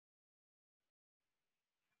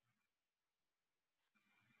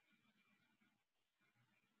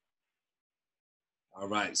All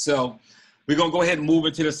right, so we're gonna go ahead and move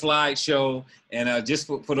into the slideshow. And just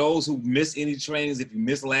for those who missed any trainings, if you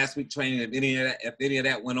missed last week's training, if any of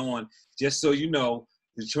that went on, just so you know,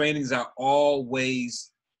 the trainings are always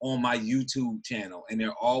on my YouTube channel, and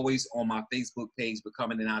they're always on my Facebook page,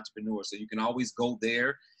 Becoming an Entrepreneur. So you can always go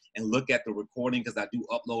there and look at the recording, because I do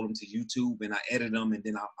upload them to YouTube and I edit them, and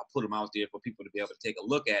then I put them out there for people to be able to take a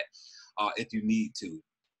look at if you need to.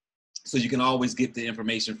 So you can always get the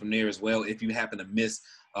information from there as well if you happen to miss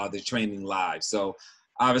the training live. So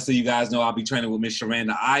obviously you guys know I'll be training with Miss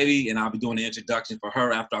Sherranda Ivey, and I'll be doing the introduction for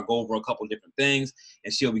her after I go over a couple of different things,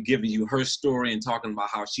 and she'll be giving you her story and talking about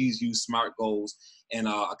how she's used SMART goals and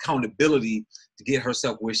accountability to get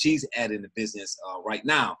herself where she's at in the business right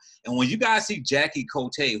now. And when you guys see Jackie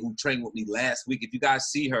Cote, who trained with me last week, if you guys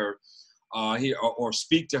see her here or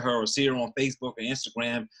speak to her or see her on Facebook or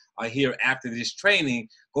Instagram here after this training,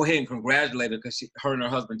 go ahead and congratulate her, because her and her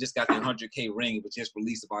husband just got their 100K ring. It was just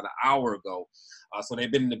released about an hour ago. So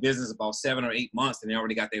they've been in the business about 7 or 8 months, and they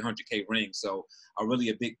already got their 100K ring. So really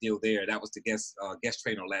a big deal there. That was the guest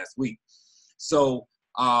trainer last week. So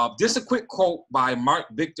just a quick quote by Mark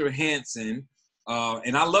Victor Hansen.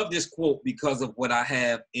 And I love this quote because of what I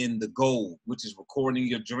have in the goal, which is recording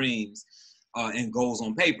your dreams and goals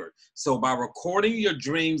on paper. So by recording your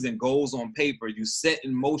dreams and goals on paper, you set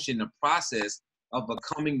in motion the process of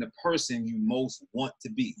becoming the person you most want to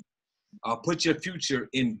be. Put your future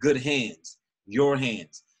in good hands, your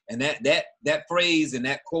hands. And that phrase and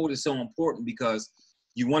that quote is so important, because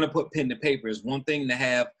you want to put pen to paper. It's one thing to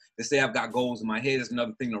have to say I've got goals in my head. It's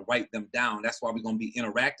another thing to write them down. That's why we're going to be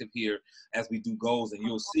interactive here as we do goals, and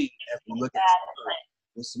you'll see as we look at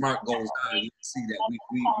the SMART goals down, you can see that we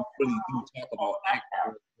really do talk about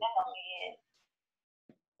active.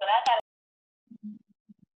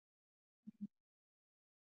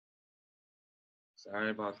 Sorry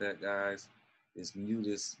about that, guys. This mute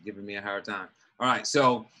is giving me a hard time. All right,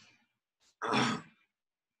 so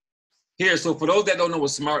here, so for those that don't know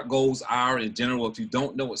what SMART goals are in general, if you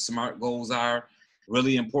don't know what SMART goals are,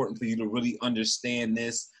 really important for you to really understand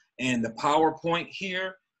this. And the PowerPoint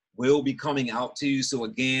here will be coming out to you. So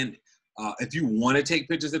again, if you want to take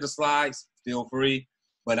pictures of the slides, feel free.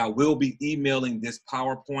 But I will be emailing this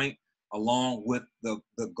PowerPoint along with the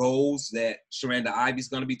goals that Sherranda Ivey is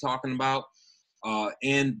going to be talking about.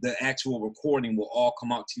 And the actual recording will all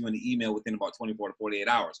come out to you in the email within about 24 to 48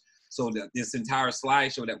 hours. So this entire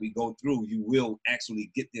slideshow that we go through, you will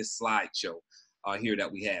actually get this slideshow here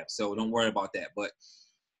that we have. So don't worry about that. But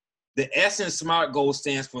the S in SMART goal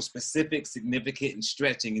stands for specific, significant, and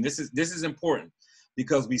stretching. And this is important,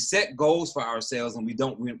 because we set goals for ourselves and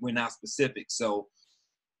we're not specific. So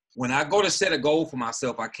when I go to set a goal for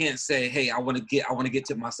myself, I can't say, hey, I want to get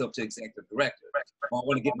to myself to executive director. Or I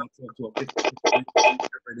want to get myself to a 50%,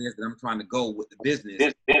 whatever it is that I'm trying to go with the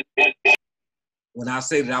business. When I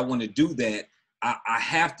say that I want to do that, I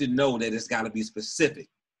have to know that it's got to be specific.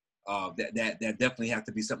 That definitely has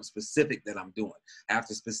to be something specific that I'm doing. I have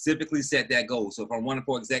to specifically set that goal. So if I'm running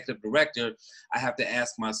for executive director, I have to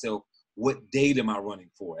ask myself, what date am I running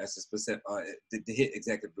for? That's a specific to hit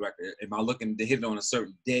executive director. Am I looking to hit it on a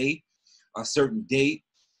certain day, a certain date,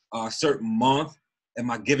 a certain month? Am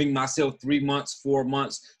I giving myself 3 months, 4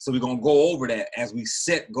 months? So we're going to go over that as we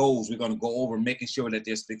set goals. We're going to go over making sure that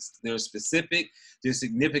they're specific, they're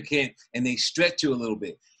significant, and they stretch you a little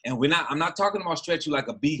bit. And I'm not talking about stretch you like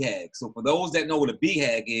a BHAG. So for those that know what a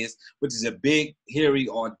BHAG is, which is a big, hairy,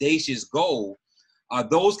 audacious goal,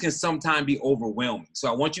 those can sometimes be overwhelming. So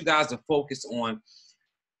I want you guys to focus on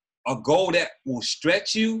a goal that will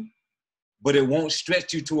stretch you, but it won't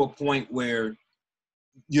stretch you to a point where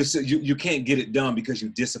you can't get it done because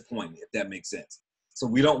you're disappointed, if that makes sense. So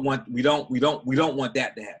we don't want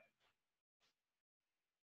that to happen.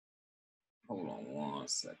 Hold on one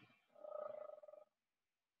second.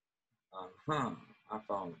 I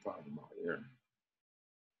found the problem out here.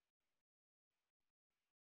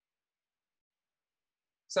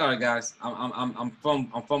 Sorry guys, I'm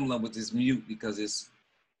fumbling with this mute because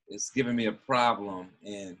it's giving me a problem,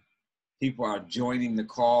 and people are joining the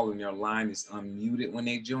call and their line is unmuted when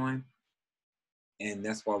they join. And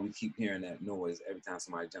that's why we keep hearing that noise every time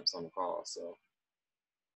somebody jumps on the call. So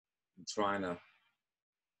I'm trying to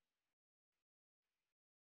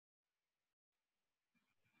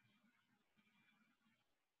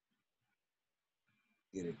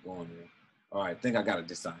get it going here. All right, I think I got it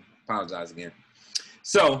this time. Apologize again.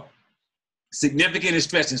 So significant and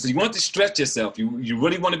stretching. So you want to stretch yourself. You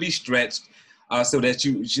really want to be stretched so that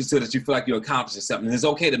you feel like you're accomplishing something. And it's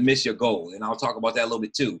okay to miss your goal. And I'll talk about that a little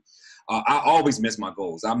bit too. I always miss my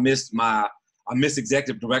goals. I missed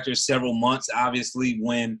executive director several months, obviously,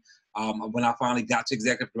 when When I finally got to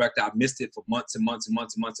executive director, I missed it for months and months and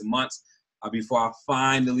months and months and months before I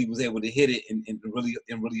finally was able to hit it and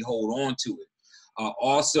really hold on to it.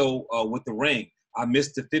 Also, with the ring, I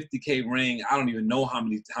missed the 50K ring. I don't even know how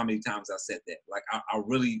many times I said that. Like I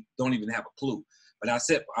really don't even have a clue. But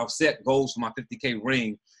I've set goals for my 50K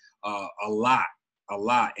ring a lot,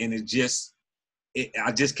 and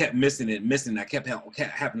I just kept missing it. I kept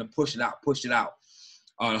having to push it out.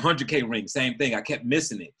 100K ring, same thing. I kept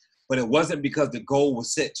missing it. But it wasn't because the goal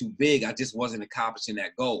was set too big. I just wasn't accomplishing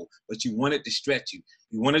that goal. But you want it to stretch you.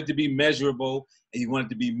 You want it to be measurable, and you want it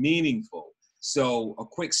to be meaningful. So a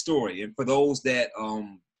quick story, and for those that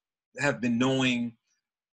have been knowing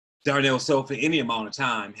Darnell Self for any amount of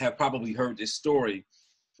time, have probably heard this story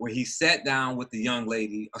where he sat down with a young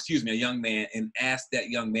man, and asked that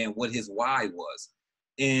young man what his why was.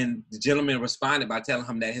 And the gentleman responded by telling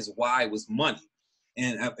him that his why was money.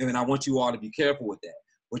 And I want you all to be careful with that,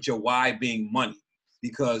 with your why being money,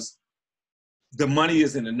 because the money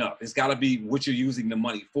isn't enough. It's got to be what you're using the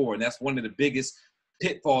money for. And that's one of the biggest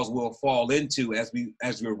pitfalls we'll fall into as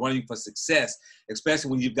we're running for success, especially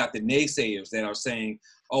when you've got the naysayers that are saying,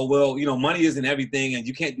 oh, well, money isn't everything and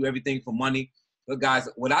you can't do everything for money. But guys,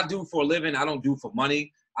 what I do for a living, I don't do for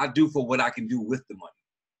money. I do for what I can do with the money.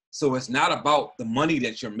 So it's not about the money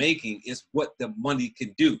that you're making, it's what the money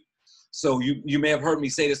can do. So you may have heard me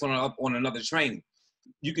say this on another training.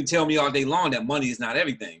 You can tell me all day long that money is not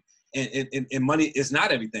everything. And money is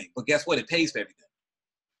not everything. But guess what? It pays for everything.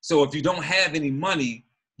 So if you don't have any money,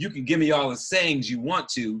 you can give me all the sayings you want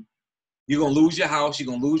to. You're going to lose your house. You're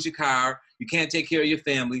going to lose your car. You can't take care of your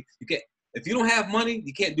family. If you don't have money,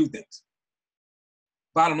 you can't do things.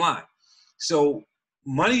 Bottom line. So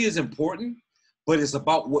money is important, but it's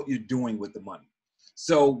about what you're doing with the money.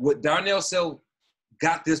 So what Darnell Self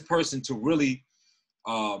got this person to really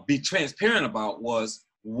be transparent about was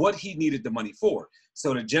what he needed the money for.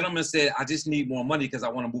 So the gentleman said, I just need more money because I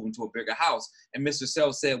want to move into a bigger house. And Mr.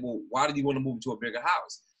 Self said, well, why do you want to move into a bigger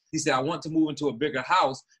house? He said, I want to move into a bigger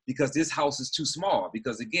house because this house is too small.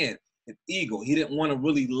 Because again, an ego. He didn't want to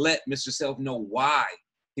really let Mr. Self know why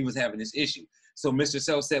he was having this issue. So Mr.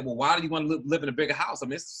 Self said, well, why do you want to live in a bigger house? I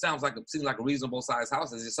mean, it seems like a reasonable sized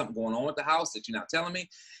house. Is there something going on with the house that you're not telling me?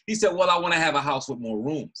 He said, well, I want to have a house with more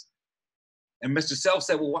rooms. And Mr. Self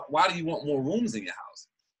said, well, why do you want more rooms in your house?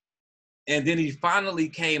 And then he finally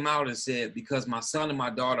came out and said, because my son and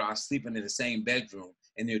my daughter are sleeping in the same bedroom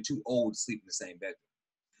and they're too old to sleep in the same bedroom.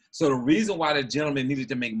 So the reason why the gentleman needed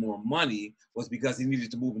to make more money was because he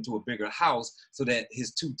needed to move into a bigger house so that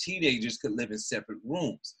his two teenagers could live in separate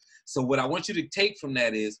rooms. So what I want you to take from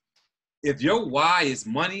that is, if your why is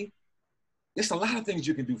money, there's a lot of things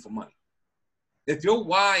you can do for money. If your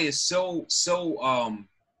why is so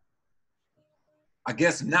I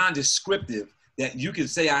guess non-descriptive, that you can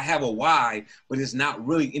say I have a why, but it's not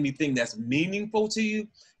really anything that's meaningful to you,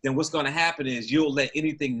 then what's going to happen is you'll let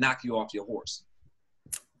anything knock you off your horse,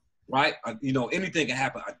 right? Anything can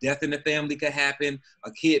happen. A death in the family could happen.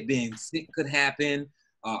 A kid being sick could happen.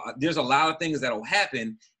 There's a lot of things that'll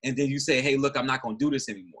happen. And then you say, hey, look, I'm not going to do this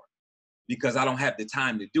anymore because I don't have the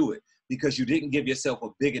time to do it, because you didn't give yourself a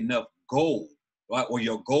big enough goal, right? Or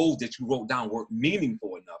your goals that you wrote down weren't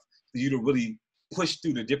meaningful enough for you to really push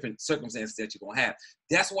through the different circumstances that you're going to have.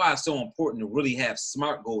 That's why it's so important to really have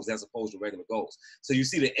SMART goals as opposed to regular goals. So you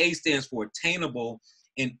see the A stands for attainable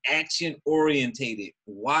and action orientated.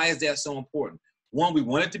 Why is that so important? One, we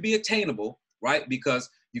want it to be attainable, right? Because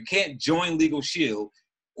you can't join Legal Shield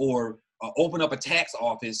or open up a tax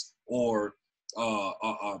office or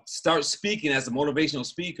start speaking as a motivational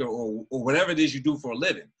speaker or whatever it is you do for a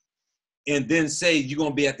living, and then say you're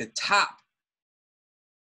going to be at the top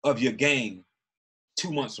of your game 2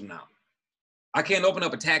 months from now. I can't open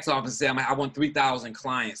up a tax office and say I want 3,000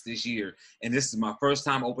 clients this year, and this is my first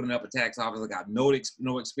time opening up a tax office. I got no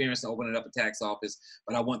experience in opening up a tax office,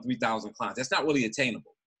 but I want 3,000 clients. That's not really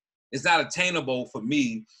attainable. It's not attainable for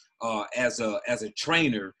me as a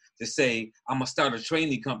trainer to say I'm gonna start a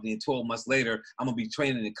training company and 12 months later I'm gonna be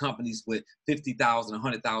training in companies with 50,000,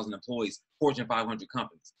 100,000 employees, Fortune 500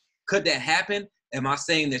 companies. Could that happen? Am I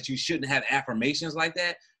saying that you shouldn't have affirmations like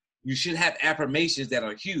that? You should have affirmations that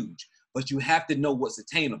are huge, but you have to know what's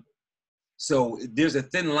attainable. So there's a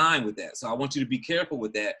thin line with that. So I want you to be careful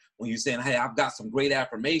with that when you're saying, hey, I've got some great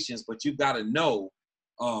affirmations, but you've got to know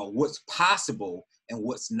what's possible and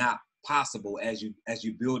what's not possible as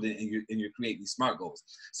you build it and you're creating these SMART goals.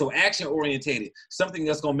 So action orientated, something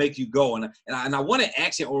that's going to make you go. And I wanted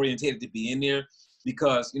action orientated to be in there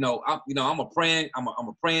because, I'm a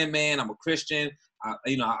praying man. I'm a Christian.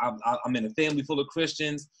 I'm in a family full of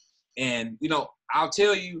Christians. And, I'll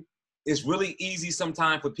tell you, it's really easy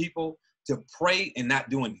sometimes for people to pray and not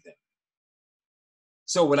do anything.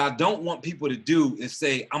 So what I don't want people to do is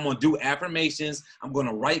say, I'm going to do affirmations. I'm going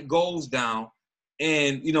to write goals down.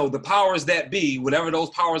 And, you know, the powers that be, whatever those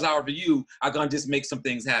powers are for you, are going to just make some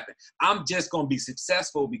things happen. I'm just going to be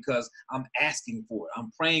successful because I'm asking for it.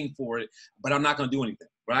 I'm praying for it, but I'm not going to do anything,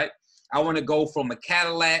 right? I want to go from a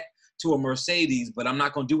Cadillac to a Mercedes, but I'm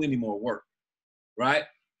not going to do any more work, right?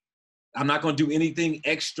 I'm not going to do anything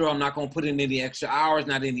extra. I'm not going to put in any extra hours,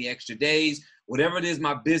 not any extra days. Whatever it is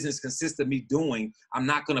my business consists of me doing, I'm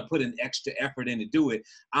not going to put an extra effort in to do it.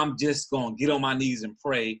 I'm just going to get on my knees and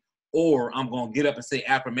pray, or I'm going to get up and say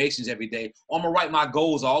affirmations every day. Or I'm going to write my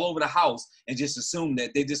goals all over the house and just assume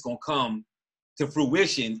that they're just going to come to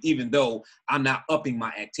fruition, even though I'm not upping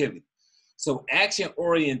my activity. So action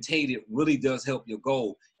orientated really does help your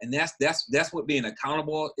goal. And that's what being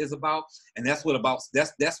accountable is about. And that's what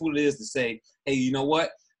it is to say, hey, you know what?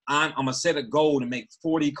 I'm gonna set a goal to make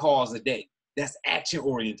 40 calls a day. That's action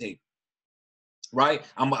orientated. Right?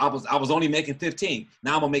 I was only making 15.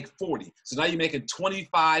 Now I'm gonna make 40. So now you're making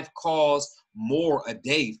 25 calls more a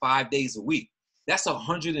day, 5 days a week. That's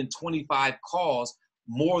 125 calls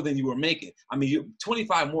more than you were making. I mean, you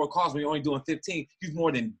 25 more calls when you're only doing 15. You've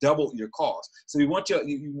more than doubled your calls. So we want you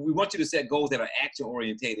to set goals that are action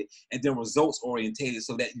orientated and then results orientated,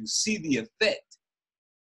 so that you see the effect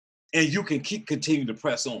and you can continue to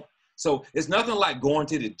press on. So it's nothing like going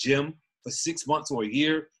to the gym for 6 months or a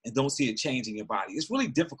year and don't see a change in your body. It's really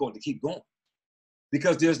difficult to keep going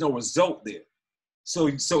because there's no result there. So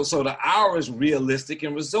the hour is realistic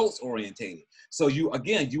and results orientated. So you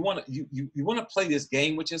want to play this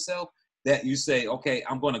game with yourself, that you say, okay,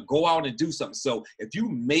 I'm going to go out and do something. So if you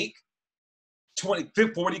make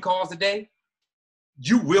 40 calls a day,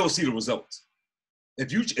 you will see the results.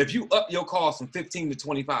 If you up your calls from 15 to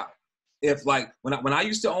 25, if like when I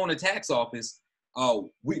used to own a tax office,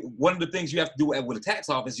 one of the things you have to do with a tax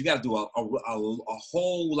office, you got to do a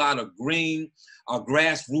whole lot of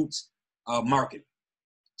grassroots marketing.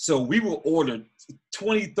 So we will order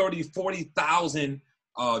 20, 30, 40,000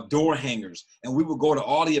 door hangers, and we would go to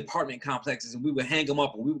all the apartment complexes and we would hang them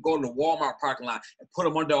up, and we would go to the Walmart parking lot and put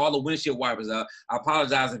them under all the windshield wipers. I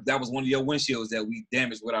apologize if that was one of your windshields that we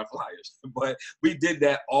damaged with our flyers, but we did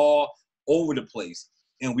that all over the place.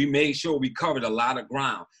 And we made sure we covered a lot of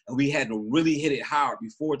ground, and we had to really hit it hard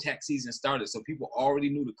before tax season started. So people already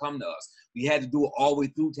knew to come to us. We had to do it all the way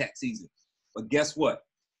through tax season. But guess what?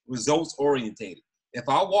 Results orientated. If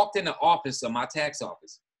I walked in the office of my tax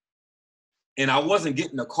office and I wasn't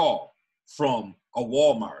getting a call from a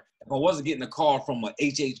Walmart, if I wasn't getting a call from a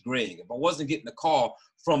H.H. Gregg, if I wasn't getting a call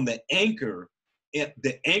from the Anchor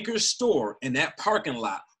store in that parking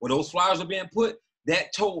lot where those flyers are being put,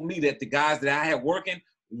 that told me that the guys that I had working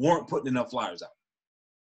weren't putting enough flyers out.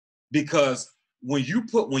 Because when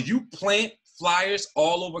you plant flyers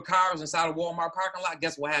all over cars inside a Walmart parking lot,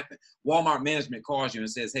 guess what happened? Walmart management calls you and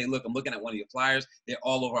says, hey, look, I'm looking at one of your flyers. They're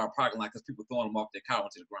all over our parking lot because people throwing them off their car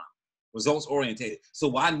onto the ground. Results orientated.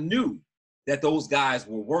 So I knew that those guys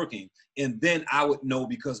were working, and then I would know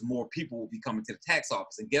because more people would be coming to the tax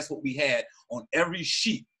office. And guess what we had on every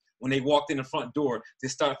sheet when they walked in the front door to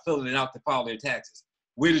start filling it out to file their taxes?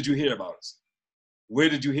 Where did you hear about us? Where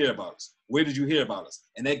did you hear about us? Where did you hear about us?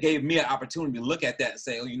 And that gave me an opportunity to look at that and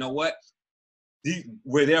say, oh, you know what?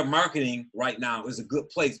 Where they're marketing right now is a good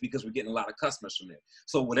place because we're getting a lot of customers from there.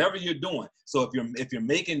 So whatever you're doing, so if you're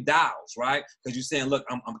making dials, right? Because you're saying, look,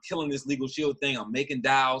 I'm killing this legal shield thing. I'm making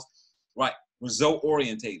dials, right? Result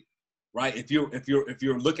orientated, right? If you're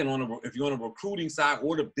looking if you're on a recruiting side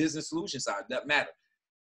or the business solution side, doesn't matter.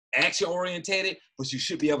 Action orientated, but you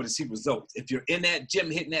should be able to see results. If you're in that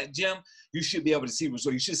gym, hitting that gym, you should be able to see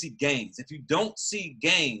results. You should see gains. If you don't see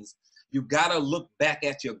gains, you gotta look back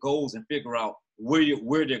at your goals and figure out where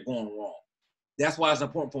they're going wrong. That's why it's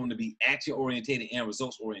important for them to be action orientated and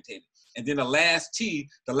results orientated. And then the last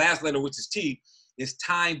letter, which is T, is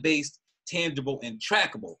time-based, tangible, and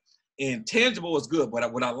trackable. And tangible is good,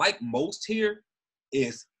 but what I like most here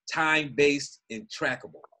is time-based and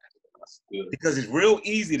trackable. Because it's real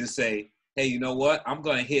easy to say, hey, you know what? I'm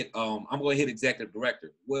gonna hit executive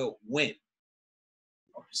director. Well, when?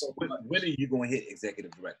 So when are you gonna hit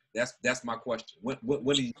executive director? That's my question. When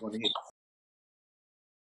are you gonna hit?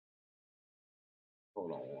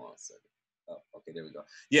 Hold on one second. Oh, okay, there we go.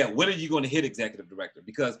 Yeah, when are you gonna hit executive director?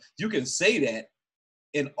 Because you can say that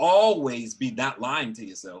and always be not lying to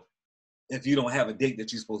yourself if you don't have a date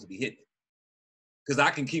that you're supposed to be hitting it. Because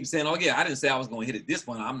I can keep saying, oh yeah, I didn't say I was going to hit it this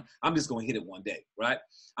one. I'm just going to hit it one day, right?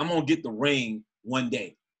 I'm going to get the ring one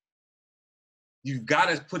day. You've got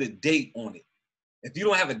to put a date on it. If you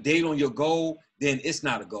don't have a date on your goal, then it's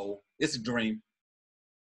not a goal. It's a dream.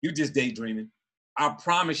 You're just daydreaming. I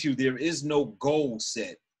promise you there is no goal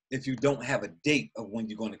set if you don't have a date of when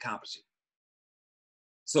you're going to accomplish it.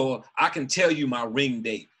 So I can tell you my ring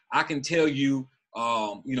date. I can tell you,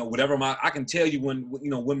 I can tell you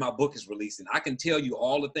when my book is releasing. I can tell you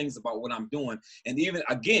all the things about what I'm doing. And even,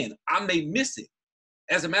 again, I may miss it.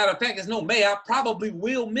 As a matter of fact, there's no may, I probably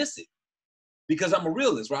will miss it because I'm a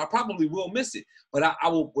realist, right? I probably will miss it. But I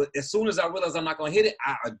will, as soon as I realize I'm not going to hit it,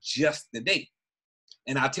 I adjust the date.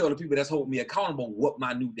 And I tell the people that's holding me accountable what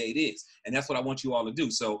my new date is. And that's what I want you all to do.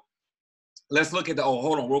 So let's look at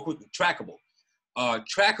hold on real quick, trackable.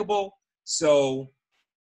 Trackable, so,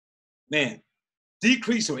 man,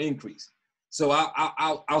 decrease or increase. So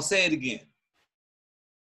I'll say it again.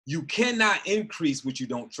 You cannot increase what you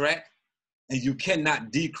don't track, and you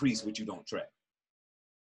cannot decrease what you don't track.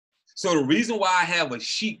 So the reason why I have a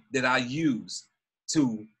sheet that I use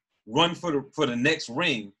to run for the next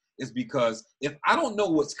ring is because if I don't know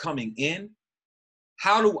what's coming in,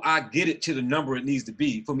 how do I get it to the number it needs to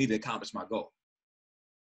be for me to accomplish my goal?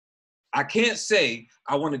 I can't say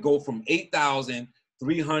I want to go from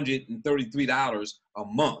 $8,333 a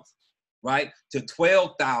month, right, to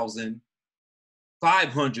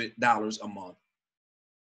 $12,500 a month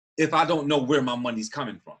if I don't know where my money's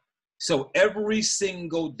coming from. So every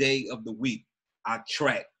single day of the week, I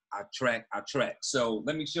track. So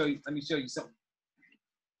let me show you something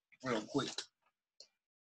real quick.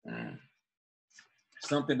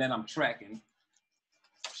 Something that I'm tracking.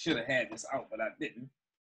 Should have had this out, but I didn't.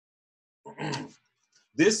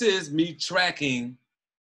 This is me tracking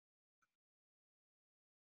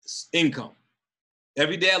income.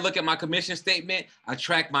 Every day I look at my commission statement, I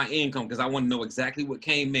track my income because I want to know exactly what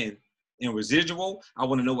came in residual. I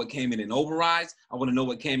want to know what came in overrides. I want to know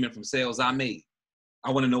what came in from sales I made.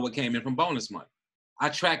 I want to know what came in from bonus money. I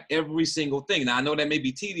track every single thing. Now, I know that may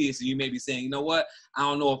be tedious, and you may be saying, you know what? I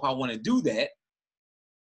don't know if I want to do that.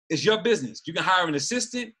 It's your business. You can hire an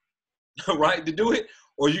assistant, right, to do it,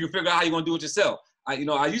 or you can figure out how you're going to do it yourself. I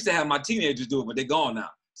used to have my teenagers do it, but they're gone now.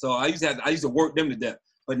 So I used to work them to death.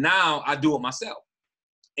 But now I do it myself.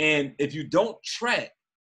 And if you don't track,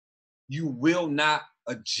 you will not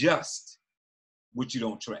adjust what you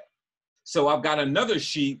don't track. So I've got another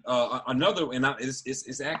sheet,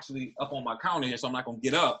 it's actually up on my counter here, so I'm not going to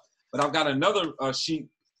get up. But I've got another sheet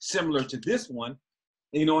similar to this one.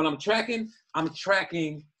 And you know what I'm tracking? I'm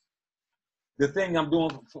tracking the thing I'm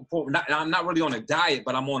doing I'm not really on a diet,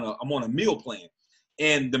 but I'm on a meal plan.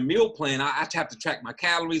 And the meal plan, I have to track my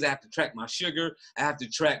calories. I have to track my sugar. I have to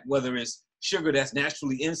track whether it's sugar that's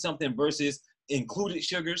naturally in something versus included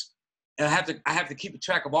sugars. And I have to keep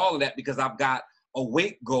track of all of that because I've got a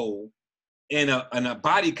weight goal and a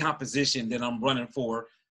body composition that I'm running for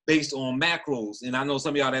based on macros. And I know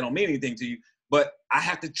some of y'all that don't mean anything to you, but I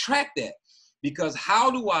have to track that because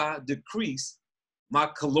how do I decrease my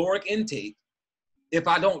caloric intake if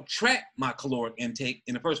I don't track my caloric intake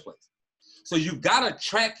in the first place? So you've got to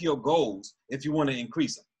track your goals if you want to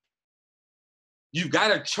increase them. You've got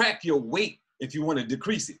to track your weight if you want to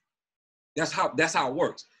decrease it. That's how it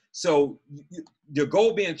works. So your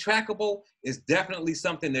goal being trackable is definitely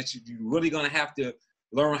something that you're really going to have to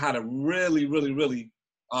learn how to really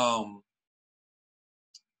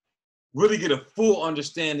get a full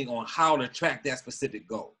understanding on how to track that specific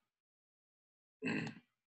goal.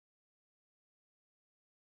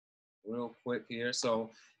 Real quick here.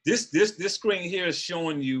 So this screen here is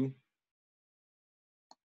showing you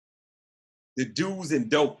the do's and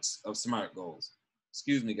don'ts of SMART goals.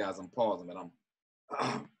 Excuse me, guys, I'm pausing, but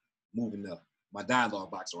I'm moving my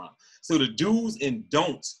dialogue box around. So the do's and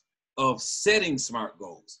don'ts of setting SMART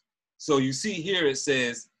goals. So you see here it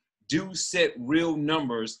says, do set real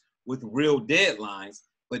numbers with real deadlines,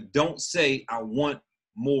 but don't say I want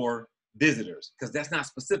more visitors because that's not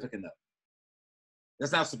specific enough.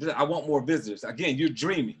 That's not specific. I want more visitors. Again, you're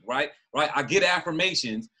dreaming, right? I get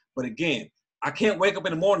affirmations, but again, I can't wake up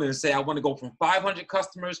in the morning and say I want to go from 500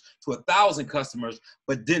 customers to 1,000 customers,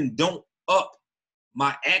 but then don't up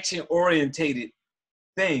my action-orientated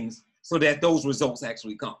things so that those results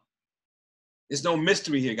actually come. There's no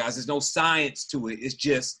mystery here, guys. There's no science to it. It's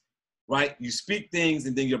just, right? You speak things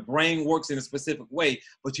and then your brain works in a specific way,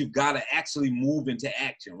 but you've got to actually move into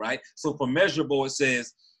action, right? So for measurable, it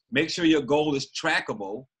says, make sure your goal is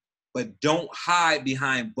trackable, but don't hide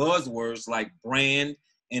behind buzzwords like brand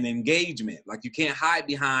and engagement. Like you can't hide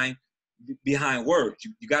behind words.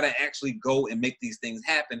 You got to actually go and make these things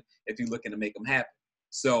happen if you're looking to make them happen.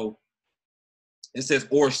 So it says,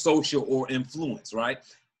 or social or influence, right?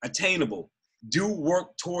 Attainable. Do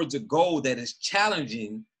work towards a goal that is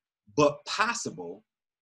challenging, but possible.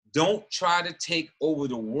 Don't try to take over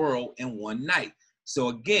the world in one night. So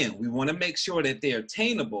again, we want to make sure that they're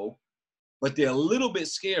attainable, but they're a little bit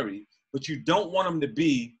scary, but you don't want them to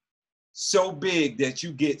be so big that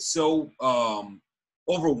you get so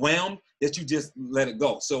overwhelmed that you just let it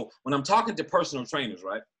go. So when I'm talking to personal trainers,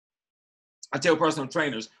 right, I tell personal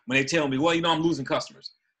trainers when they tell me, well, you know, I'm losing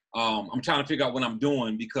customers. I'm trying to figure out what I'm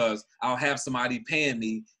doing because I'll have somebody paying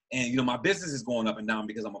me and, you know, my business is going up and down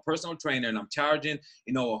because I'm a personal trainer and I'm charging,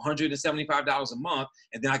 you know, $175 a month.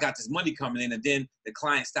 And then I got this money coming in and then the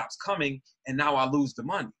client stops coming and now I lose the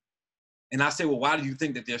money. And I say, well, why do you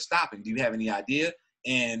think that they're stopping? Do you have any idea?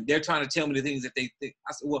 And they're trying to tell me the things that they think.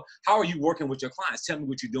 I said, well, how are you working with your clients? Tell me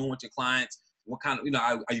what you're doing with your clients. What kind of, you know,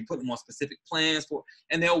 are you putting them on specific plans for?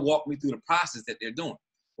 And they'll walk me through the process that they're doing.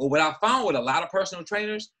 Well, what I found with a lot of personal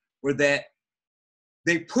trainers were that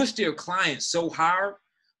they push their clients so hard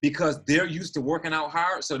because they're used to working out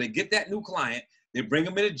hard. So they get that new client, they bring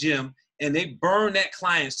them in the gym, and they burn that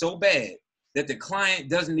client so bad that the client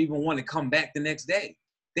doesn't even want to come back the next day.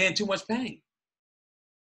 They're in too much pain.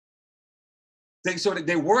 So that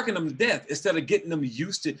they're working them to death instead of getting them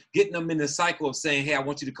used to, getting them in the cycle of saying, hey, I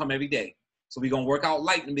want you to come every day. So we're going to work out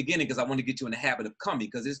light in the beginning because I want to get you in the habit of coming,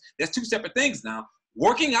 because that's two separate things now.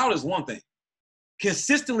 Working out is one thing.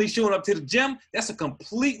 Consistently showing up to the gym, that's a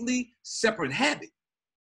completely separate habit.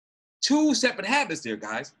 Two separate habits there,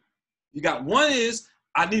 guys. You got one is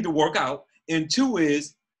I need to work out, and two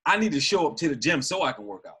is I need to show up to the gym so I can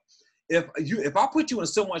work out. If I put you in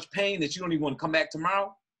so much pain that you don't even want to come back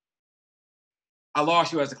tomorrow, I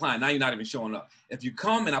lost you as a client. Now you're not even showing up. If you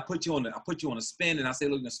come and I put you on a spin and I say,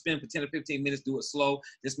 look, you're gonna spin for 10 or 15 minutes, do it slow.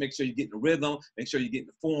 Just make sure you get in the rhythm, make sure you get in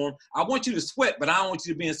the form. I want you to sweat, but I don't want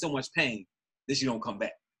you to be in so much pain that you don't come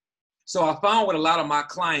back. So I found with a lot of my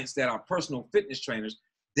clients that are personal fitness trainers,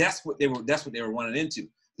 that's what they were running into,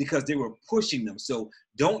 because they were pushing them. So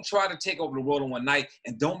don't try to take over the world in one night,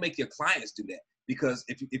 and don't make your clients do that. Because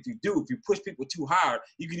if you push people too hard,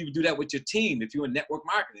 you can even do that with your team. If you're in network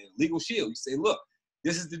marketing, Legal Shield, you say, look,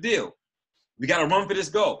 this is the deal. We got to run for this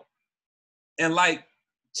goal. And like,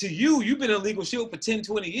 to you, you've been in Legal Shield for 10,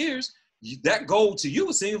 20 years. That goal to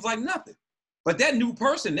you seems like nothing. But that new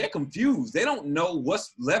person, they're confused. They don't know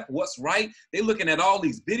what's left, what's right. They're looking at all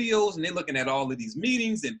these videos and they're looking at all of these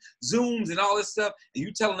meetings and Zooms and all this stuff. And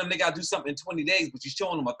you telling them they got to do something in 20 days, but you're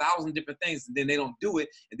showing them 1,000 different things, and then they don't do it.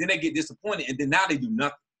 And then they get disappointed. And then now they do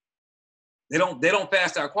nothing. They don't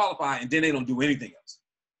fast start qualify, and then they don't do anything else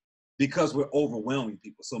because we're overwhelming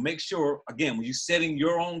people. So make sure, again, when you're setting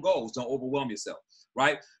your own goals, don't overwhelm yourself,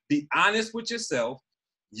 right? Be honest with yourself.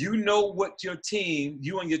 You know what you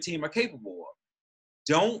and your team are capable of.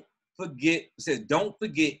 Don't forget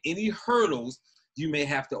any hurdles you may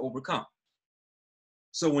have to overcome.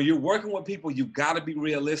 So when you're working with people, you got to be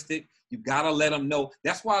realistic. You got to let them know.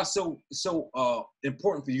 That's why it's so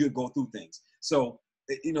important for you to go through things. So,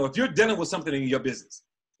 you know, if you're dealing with something in your business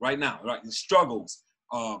right now, right, struggles,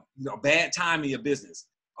 bad time in your business,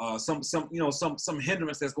 some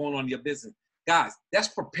hindrance that's going on in your business, guys, that's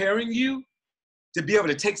preparing you to be able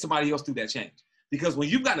to take somebody else through that change. Because when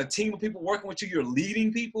you've got a team of people working with you, you're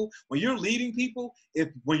leading people. When you're leading people,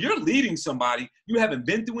 when you're leading somebody, you haven't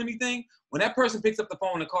been through anything. When that person picks up the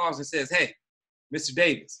phone and calls and says, hey, Mr.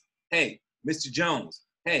 Davis, hey, Mr. Jones,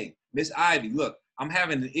 hey, Miss Ivey, look, I'm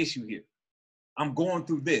having an issue here. I'm going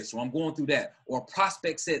through this, or I'm going through that, or a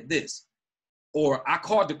prospect said this, or I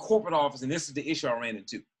called the corporate office and this is the issue I ran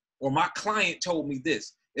into, or my client told me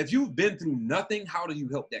this. If you've been through nothing, how do you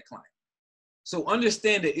help that client? So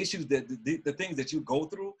understand the issues, that the things that you go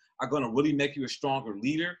through are going to really make you a stronger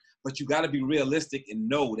leader, but you got to be realistic and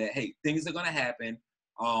know that, hey, things are going to happen.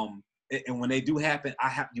 And when they do happen,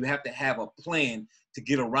 you have to have a plan to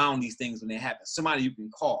get around these things when they happen. Somebody you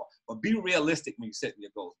can call, but be realistic when you're setting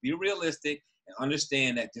your goals. Be realistic and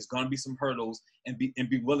understand that there's going to be some hurdles, and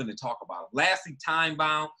be willing to talk about it. Lastly, time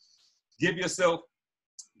bound. Give yourself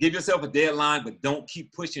a deadline, but don't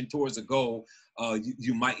keep pushing towards a goal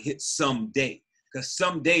you might hit someday, because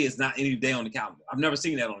someday is not any day on the calendar. I've never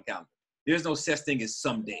seen that on the calendar. There's no such thing as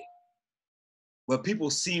someday. But people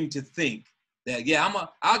seem to think that, yeah,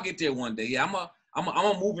 I'll get there one day. Yeah, I'm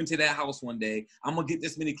gonna move into that house one day. I'm gonna get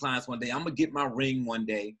this many clients one day. I'm gonna get my ring one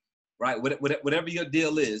day, right? Whatever your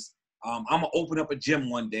deal is, I'm gonna open up a gym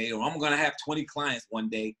one day, or I'm gonna have 20 clients one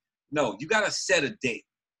day. No, you gotta set a date.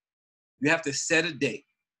 You have to set a date.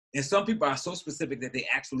 And some people are so specific that they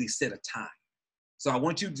actually set a time. So I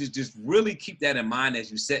want you to just really keep that in mind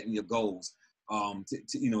as you're setting your goals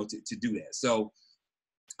to do that. So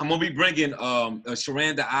I'm gonna be bringing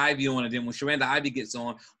Sherranda Ivey on, and then when Sherranda Ivey gets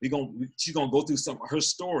on, she's gonna go through some of her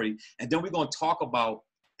story, and then we're gonna talk about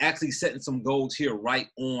actually setting some goals here right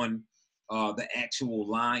on the actual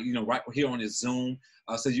line, you know, right here on this Zoom,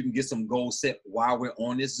 so you can get some goals set while we're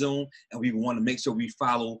on this Zoom. And we want to make sure we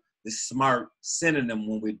follow the SMART synonym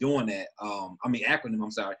when we're doing that. Acronym,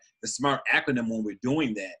 I'm sorry, the SMART acronym when we're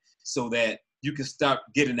doing that, so that you can start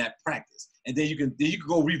getting that practice. And then you can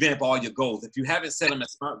go revamp all your goals. If you haven't set them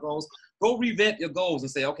as SMART goals, go revamp your goals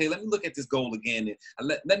and say, okay, let me look at this goal again.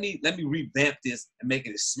 And let me revamp this and make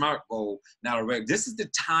it a SMART goal. Now, this is the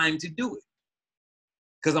time to do it.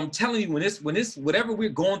 Because I'm telling you, when whatever we're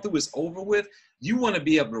going through is over with, you want to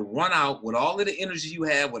be able to run out with all of the energy you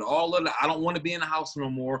have, with all of the, I don't want to be in the house no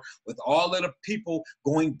more, with all of the people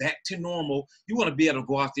going back to normal. You want to be able to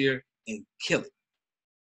go out there and kill it.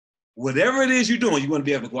 Whatever it is you're doing, you want to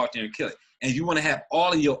be able to go out there and kill it. And you want to have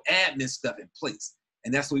all of your admin stuff in place.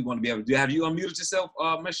 And that's what we want to be able to do. Have you unmuted yourself,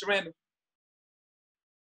 Ms. Sherranda?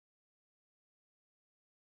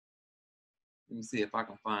 Let me see if I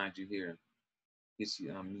can find you here. Get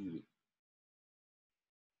you unmuted.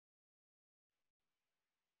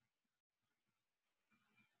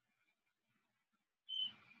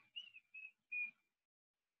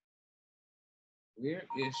 Where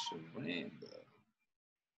is Sherranda?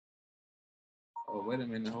 Oh, wait a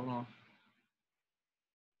minute. Hold on.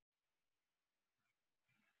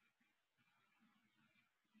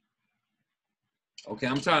 Okay,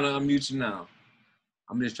 I'm trying to unmute you now.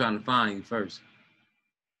 I'm just trying to find you first.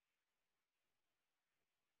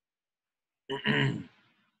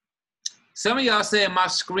 Some of y'all saying my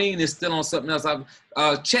screen is still on something else.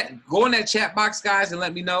 Go in that chat box, guys, and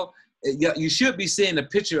let me know. You should be seeing a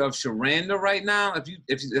picture of Sherranda right now.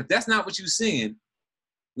 If that's not what you're seeing,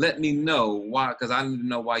 let me know why, because I need to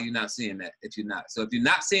know why you're not seeing that. If you're not, so if you're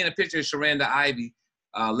not seeing a picture of Sherranda Ivey,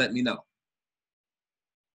 let me know.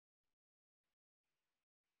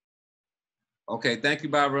 Okay, thank you,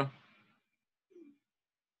 Barbara.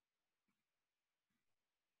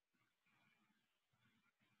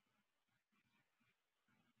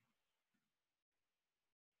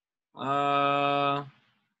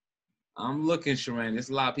 I'm looking, Sherranda. There's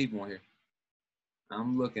a lot of people on here.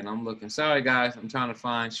 I'm looking. Sorry, guys. I'm trying to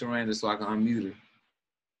find Sherranda so I can unmute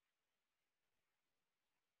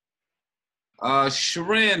her.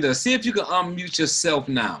 Sherranda, see if you can unmute yourself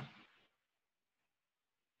now.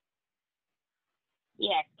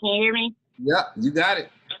 Yes, can you hear me? Yep, you got it.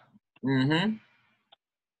 Mm-hmm.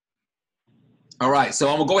 All right, so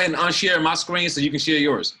I'm gonna go ahead and unshare my screen so you can share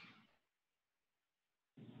yours.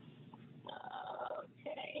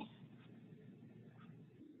 Okay.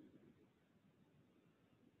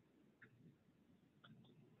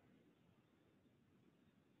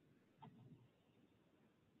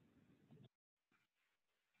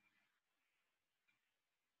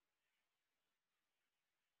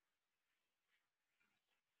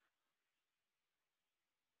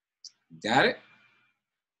 Got it?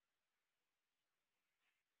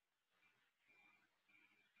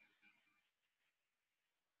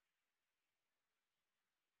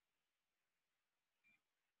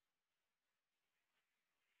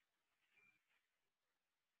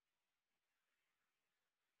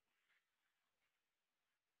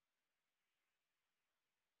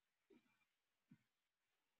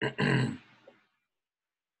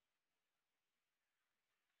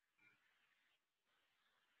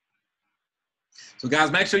 So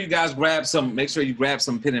guys, make sure you guys grab some. Make sure you grab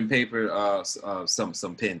some pen and paper,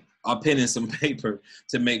 some pen, a pen and some paper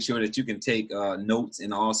to make sure that you can take notes,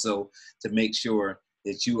 and also to make sure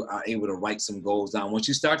that you are able to write some goals down. Once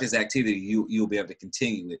you start this activity, you'll be able to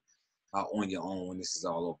continue it on your own when this is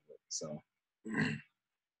all over. So.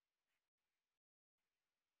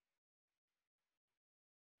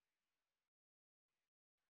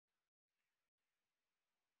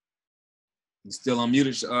 You still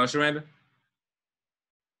unmuted, Sherranda?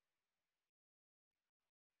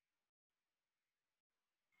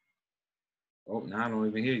 Oh, now I don't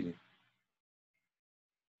even hear you.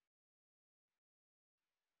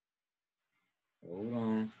 Hold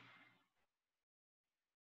on.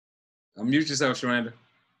 Unmute yourself, Sherranda.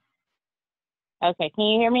 Okay, can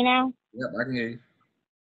you hear me now? Yep, I can hear you.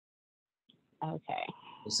 Okay.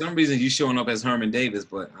 For some reason, you showing up as Herman Davis,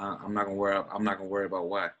 but I'm not gonna worry about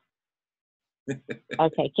why.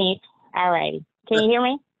 Okay, all righty. Can you hear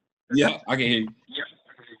me? Yeah, I can hear you.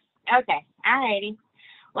 Okay, all righty.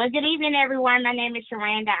 Well, good evening, everyone. My name is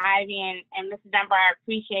Sherranda Ivey, and Mrs. Dunbar, I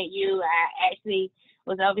appreciate you. I actually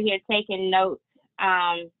was over here taking notes,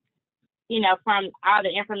 from all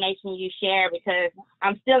the information you share, because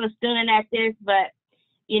I'm still a student at this, but,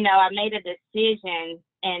 I made a decision,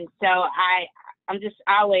 and so I'm just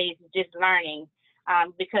always just learning.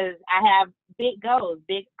 because I have big goals,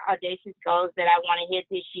 big audacious goals that I want to hit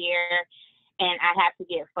this year, and I have to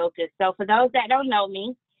get focused. So for those that don't know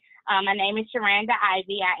me, my name is Sherranda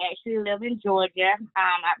Ivey. I actually live in Georgia,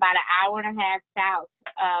 about an hour and a half south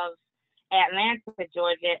of Atlanta,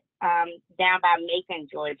 Georgia, down by Macon,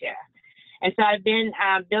 Georgia. And so I've been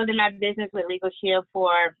building my business with Legal Shield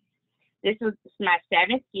this was my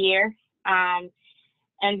 7th year.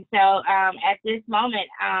 And so at this moment,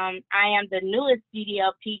 I am the newest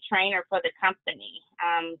CDLP trainer for the company.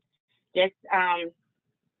 Just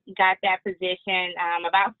got that position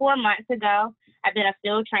about 4 months ago. I've been a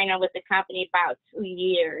field trainer with the company about 2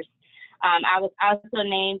 years. I was also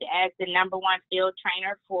named as the #1 field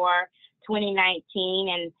trainer for 2019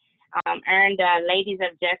 and earned the Ladies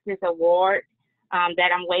of Justice Award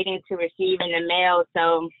that I'm waiting to receive in the mail.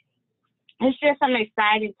 So it's just some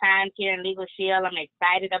exciting times here in Legal Shield. I'm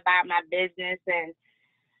excited about my business. And,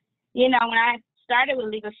 you know, when I started with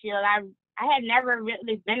Legal Shield, I had never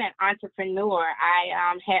really been an entrepreneur.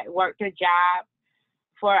 I had worked a job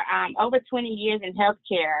for over 20 years in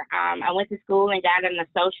healthcare. I went to school and got an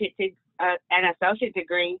associate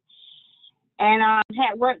degree, and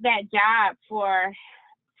had worked that job for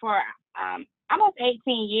almost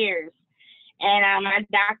 18 years. And my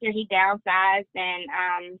doctor, he downsized,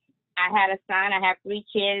 and I had a son. I have 3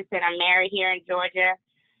 kids, and I'm married here in Georgia.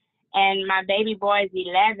 And my baby boy is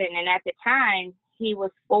 11, and at the time, he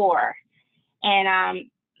was 4. And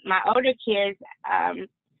my older kids,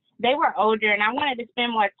 they were older, and I wanted to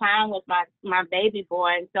spend more time with my baby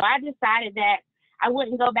boy. And so I decided that I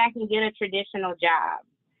wouldn't go back and get a traditional job.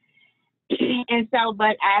 And so,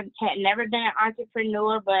 but I had never been an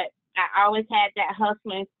entrepreneur, but I always had that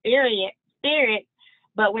hustling spirit.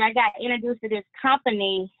 But when I got introduced to this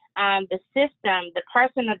company, the system, the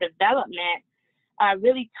personal development,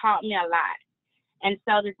 really taught me a lot. And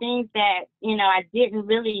so the things that, you know, I didn't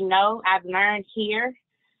really know, I've learned here.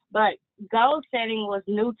 But goal setting was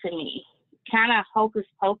new to me, kind of hocus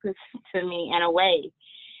pocus to me in a way.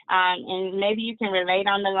 And maybe you can relate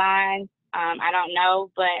on the line. I don't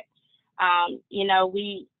know, but, you know,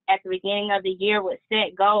 we at the beginning of the year would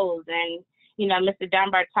set goals. And, you know, Mr.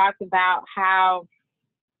 Dunbar talked about how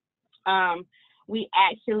we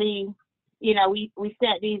actually, you know, we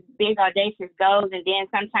set these big audacious goals, and then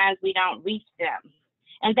sometimes we don't reach them.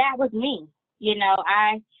 And that was me. You know,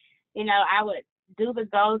 I would do the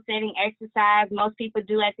goal setting exercise most people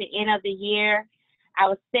do at the end of the year. I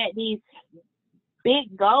would set these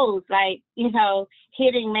big goals, like, you know,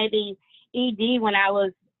 hitting maybe ED when I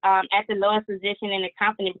was at the lowest position in the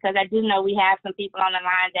company, because I do know we have some people on the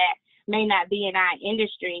line that may not be in our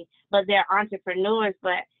industry, but they're entrepreneurs.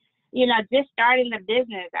 But, you know, just starting the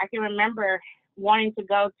business, I can remember wanting to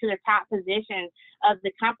go to the top position of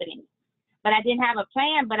the company, but I didn't have a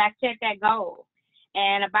plan, but I set that goal.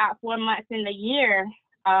 And about 4 months in the year,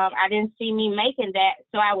 I didn't see me making that,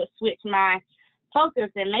 so I would switch my focus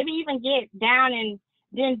and maybe even get down and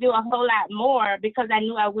didn't do a whole lot more because I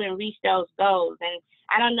knew I wouldn't reach those goals. And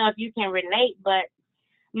I don't know if you can relate, but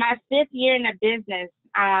my 5th year in the business,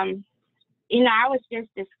 you know, I was just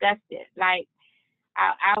disgusted. Like,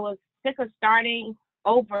 I was sick of starting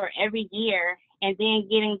over every year and then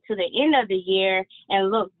getting to the end of the year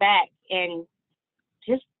and look back and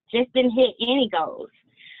just didn't hit any goals.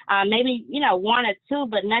 Maybe, you know, 1 or 2,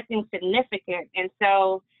 but nothing significant. And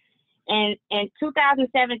so in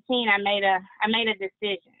 2017, I made a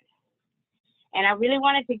decision. And I really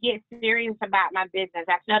wanted to get serious about my business.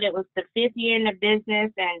 I felt it was the 5th year in the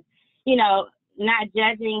business, and, you know, not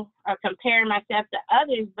judging or comparing myself to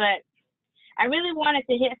others, but I really wanted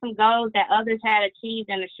to hit some goals that others had achieved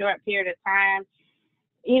in a short period of time,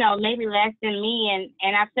 you know, maybe less than me,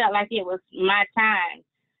 and I felt like it was my time.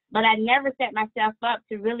 But I never set myself up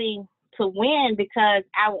to win, because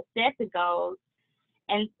I would set the goals,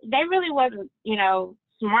 and they really wasn't, you know,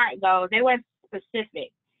 SMART goals. They weren't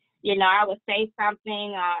specific. You know, I would say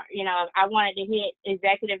something, you know, if I wanted to hit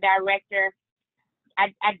executive director,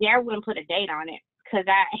 I dare wouldn't put a date on it, because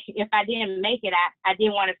if I didn't make it, I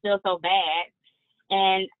didn't want to feel so bad,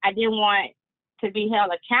 and I didn't want to be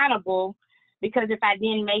held accountable, because if I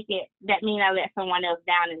didn't make it, that means I let someone else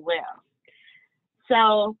down as well.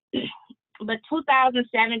 So, but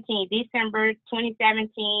 2017, December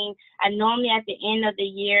 2017, I normally at the end of the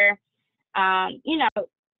year, you know,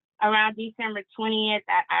 around December 20th,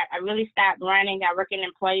 I really stopped running. I work in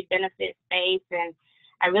employee benefit space, and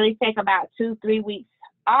I really take about 2-3 weeks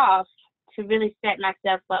off to really set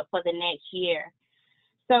myself up for the next year.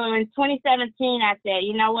 So in 2017, I said,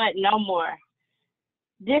 you know what, no more.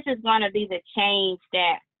 This is going to be the change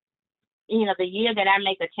that, you know, the year that I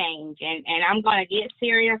make a change, and I'm going to get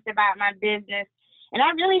serious about my business, And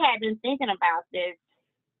I really had been thinking about this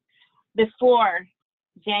before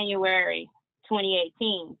January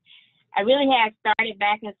 2018. I really had started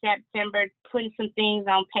back in September, putting some things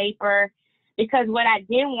on paper, because what I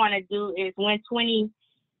didn't want to do is when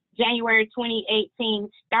January 2018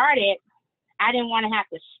 started, I didn't want to have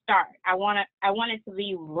to start. I wanted to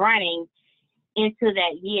be running into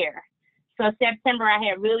that year. So September, I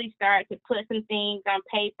had really started to put some things on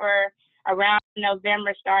paper. Around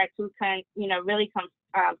November, started to really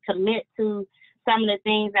commit to some of the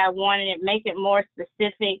things I wanted, and make it more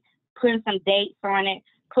specific, putting some dates on it,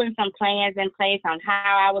 putting some plans in place on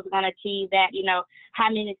how I was going to achieve that, how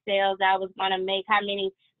many sales I was going to make, how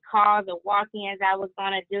many calls or walk-ins I was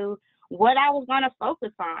going to do, what I was going to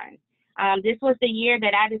focus on. This was the year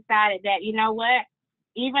that I decided that, you know what,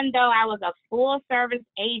 even though I was a full-service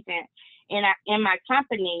agent in my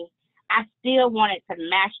company, I still wanted to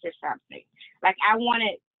master something. Like, I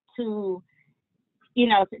wanted to,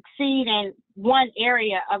 succeed in one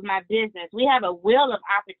area of my business. We have a wheel of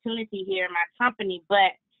opportunity here in my company,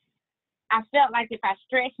 but I felt like if I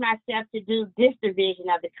stretched myself to do this division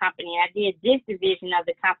of the company, I did this division of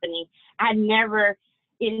the company, it never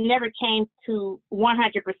came to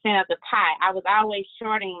 100% of the pie. I was always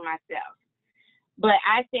shorting myself. But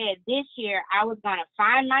I said this year I was going to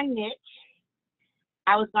find my niche.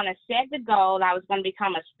 I was going to set the goal. I was going to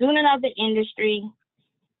become a student of the industry,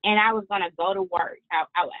 and I was going to go to work.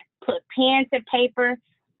 I would put pen to paper,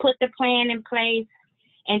 put the plan in place,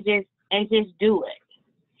 and just do it.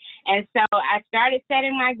 And so I started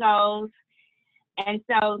setting my goals. And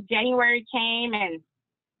so January came, and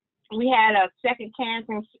we had a second chance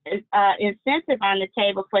incentive on the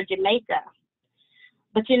table for Jamaica.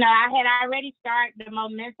 But, I had already started the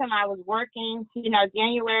momentum. I was working.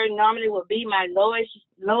 January normally would be my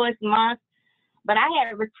lowest month. But I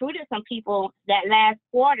had recruited some people that last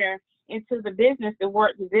quarter into the business to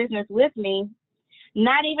work the business with me,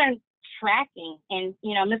 not even tracking. And,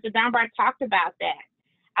 Mr. Dunbar talked about that.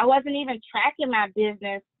 I wasn't even tracking my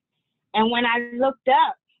business. And when I looked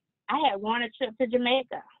up, I had won a trip to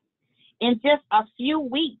Jamaica. In just a few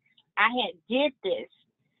weeks, I had did this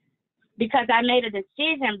because I made a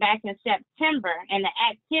decision back in September, and the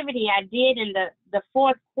activity I did in the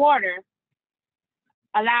fourth quarter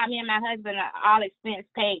allowed me and my husband an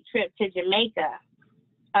all-expense-paid trip to Jamaica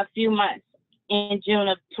a few months in June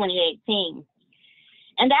of 2018.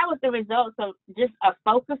 And that was the result of just a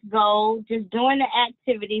focused goal, just doing the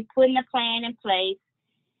activity, putting the plan in place.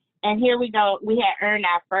 And here we go. We had earned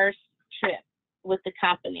our first trip with the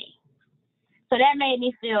company. So that made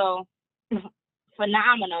me feel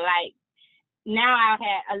phenomenal. Like, now I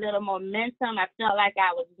had a little momentum. I felt like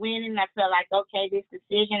I was winning. I felt like, okay, this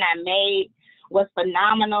decision I made was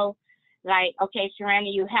phenomenal. Like, okay,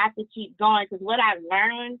 Sherranda, you have to keep going, because what I've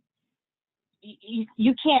learned,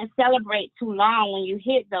 you can't celebrate too long when you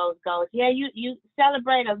hit those goals. Yeah, you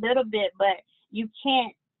celebrate a little bit, but you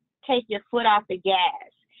can't take your foot off the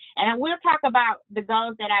gas. And we'll talk about the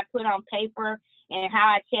goals that I put on paper and how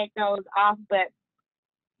I check those off. But,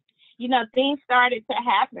 things started to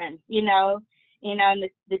happen, and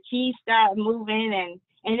the cheese started moving,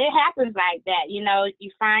 and it happens like that.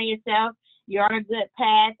 You find yourself, you're on a good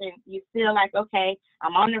path, and you feel like, okay,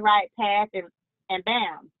 I'm on the right path, and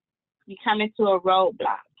bam, you come into a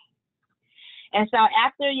roadblock. And so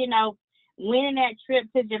after, winning that trip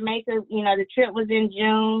to Jamaica, the trip was in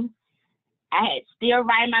June. I had still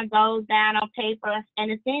writing my goals down on paper.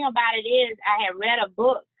 And the thing about it is, I had read a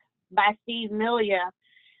book by Melia,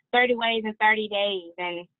 30 Ways in 30 Days.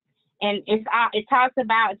 And it talks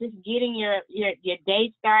about just getting your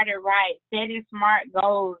day started right, setting SMART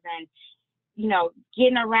goals, and,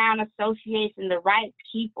 getting around association, the right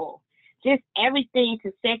people, just everything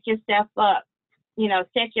to set yourself up,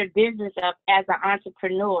 set your business up as an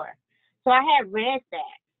entrepreneur. So I had read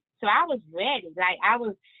that. So I was ready. Like, I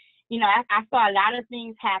was, I saw a lot of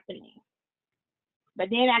things happening. But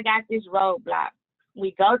then I got this roadblock.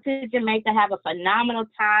 We go to Jamaica, have a phenomenal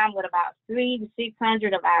time with about 300 to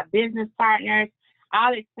 600 of our business partners,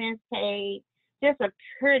 all expense paid, just a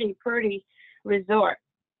pretty resort.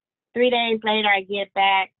 3 days later, I get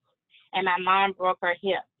back, and my mom broke her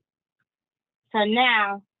hip. So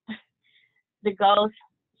now the goals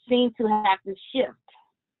seem to have to shift,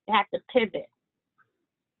 have to pivot.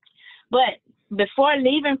 But before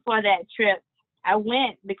leaving for that trip, I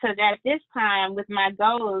went, because at this time with my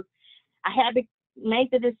goals, I had to make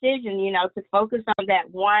the decision, to focus on that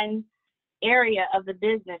one area of the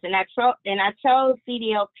business. And I chose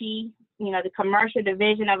CDLP, the commercial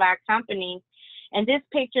division of our company. And this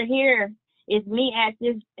picture here is me at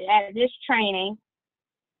this training.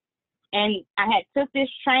 And I had took this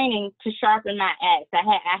training to sharpen my axe.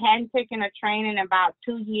 I hadn't taken a training about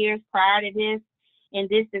 2 years prior to this in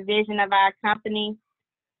this division of our company.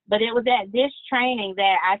 But it was at this training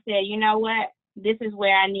that I said, you know what, this is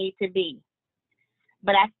where I need to be.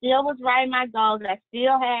 But I still was writing my goals. I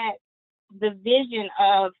still had the vision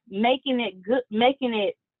of making it good, making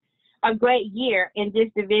it a great year in this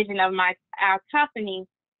division of our company,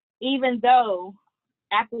 even though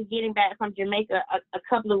after getting back from Jamaica a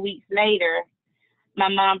couple of weeks later, my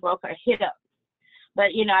mom broke her hip.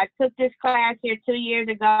 But, you know, I took this class here 2 years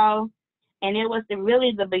ago, and it was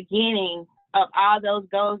really the beginning of all those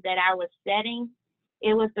goals that I was setting.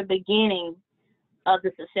 It was the beginning of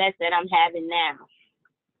the success that I'm having now.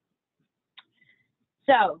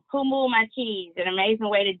 So, Who Moved My Cheese? An Amazing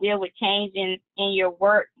Way to Deal with Change in Your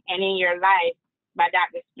Work and in Your Life by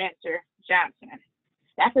Dr. Spencer Johnson.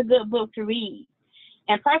 That's a good book to read.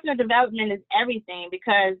 And personal development is everything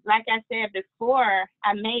because, like I said before,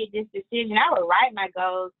 I made this decision. I would write my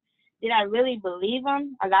goals. Did I really believe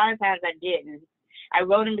them? A lot of times I didn't. I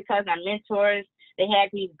wrote them because my mentors, they had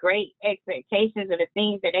these great expectations of the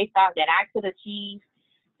things that they thought that I could achieve.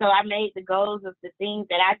 So I made the goals of the things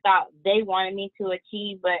that I thought they wanted me to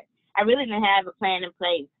achieve, but I really didn't have a plan in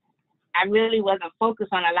place. I really wasn't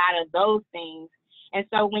focused on a lot of those things. And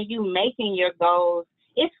so when you making your goals,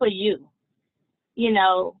 it's for you, you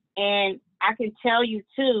know, and I can tell you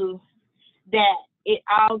too that it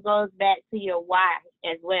all goes back to your why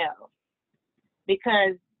as well.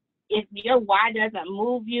 Because if your why doesn't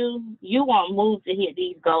move you, you won't move to hit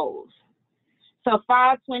these goals. So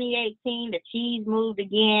fall 2018, the cheese moved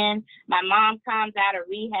again. My mom comes out of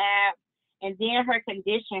rehab, and then her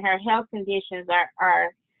condition, her health conditions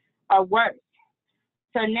are worse.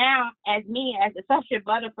 So now, as a social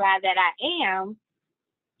butterfly that I am,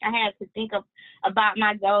 I had to think about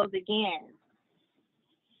my goals again.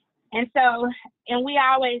 And so, and we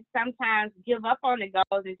always sometimes give up on the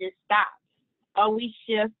goals and just stop, or we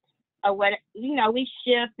shift, or what, you know, we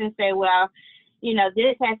shift and say, well, you know,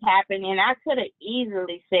 this has happened, and I could have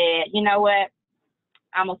easily said, you know what,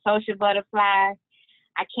 I'm a social butterfly.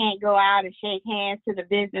 I can't go out and shake hands to the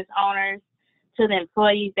business owners, to the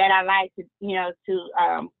employees that I like to, you know,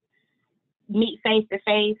 to meet face to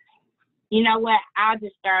face. You know what, I'll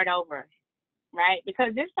just start over, right?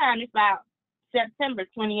 Because this time it's about September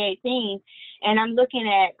 2018, and I'm looking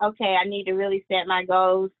at, okay, I need to really set my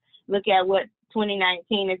goals, look at what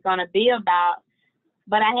 2019 is going to be about.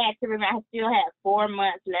 But I had to remember, I still had 4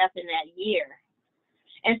 months left in that year.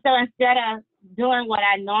 And so instead of doing what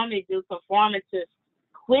I normally do, conforming to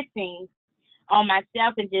quitting on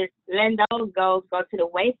myself and just letting those goals go to the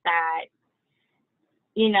wayside,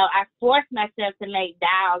 you know, I forced myself to make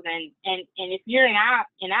dials. And if you're in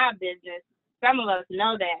our business, some of us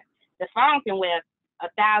know that the phone can weigh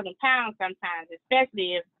 1,000 pounds sometimes,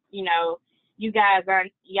 especially if, you know, y'all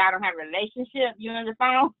don't have a relationship, you and the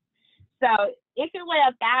phone. So it can weigh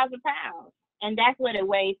 1,000 pounds, and that's what it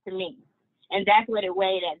weighs to me, and that's what it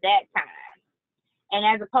weighed at that time. And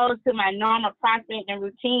as opposed to my normal prospect and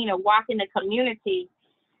routine of walking the community,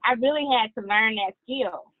 I really had to learn that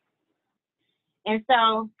skill. And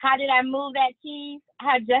so how did I move that cheese?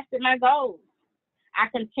 I adjusted my goals. I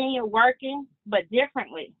continued working, but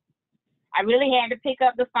differently. I really had to pick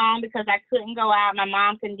up the phone because I couldn't go out. My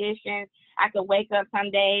mom's condition, I could wake up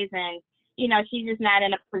some days and, you know, she's just not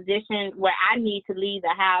in a position where I need to leave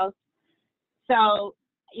the house. So,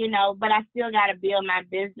 you know, but I still got to build my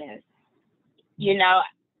business. You know,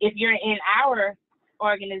 if you're in our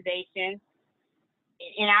organization,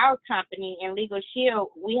 in our company, in Legal Shield,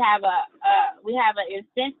 we have an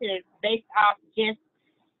incentive based off just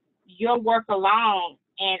your work alone.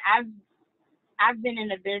 And I've been in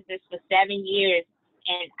the business for 7 years,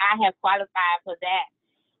 and I have qualified for that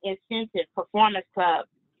incentive performance club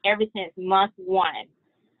ever since month 1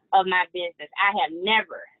 of my business. I have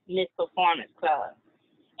never missed performance club.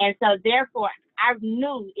 And so therefore, I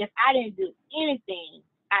knew if I didn't do anything,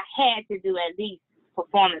 I had to do at least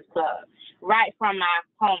performance club right from my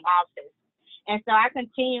home office. And so I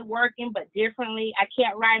continued working, but differently. I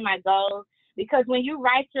kept writing my goals, because when you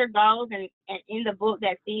write your goals, and in the book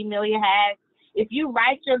that Melia has, if you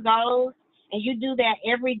write your goals and you do that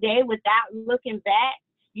every day without looking back,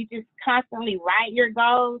 you just constantly write your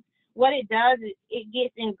goals, what it does is it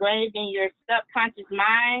gets engraved in your subconscious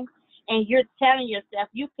mind, and you're telling yourself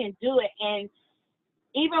you can do it. And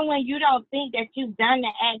even when you don't think that you've done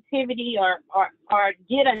the activity or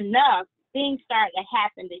did enough, things start to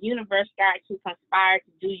happen. The universe starts to conspire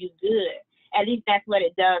to do you good. At least that's what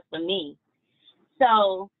it does for me.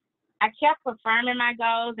 So I kept confirming my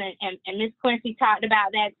goals, and Miss Quincy talked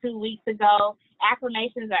about that 2 weeks ago.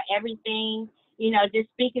 affirmations are everything. You know, just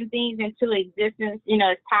speaking things into existence, you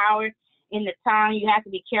know, is power in the tongue. You have to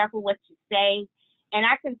be careful what you say. And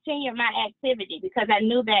I continued my activity because I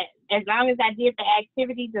knew that as long as I did the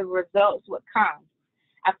activity, the results would come.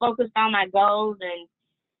 I focused on my goals,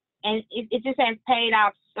 and it just has paid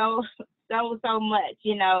off so much,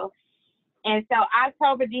 you know. And so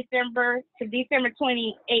December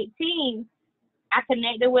 2018, I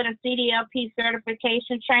connected with a CDLP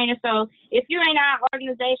certification trainer. So if you're in our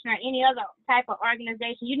organization or any other type of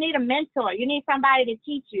organization, you need a mentor. You need somebody to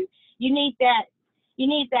teach you. You need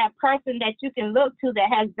that person that you can look to that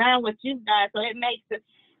has done what you've done. So it makes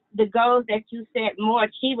the goals that you set more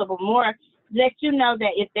achievable, more let you know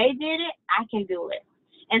that if they did it, I can do it.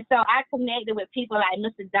 And so I connected with people like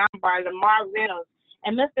Mr. Dunbar, Lamar Reynolds.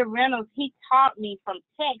 And Mr. Reynolds, he taught me from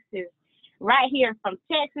Texas, right here from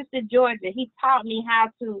Texas to Georgia. He taught me how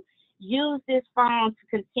to use this phone to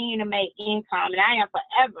continue to make income. And I am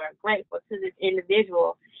forever grateful to this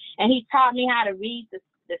individual. And he taught me how to read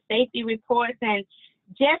the safety reports. And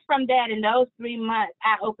just from that, in those 3 months,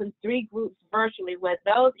 I opened 3 groups virtually where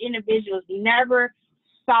those individuals never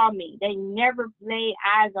saw me. They never laid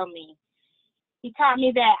eyes on me. He taught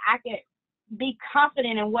me that I could be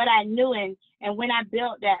confident in what I knew. And when I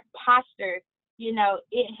built that posture, you know,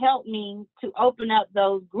 it helped me to open up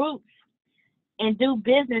those groups and do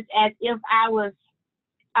business as if I was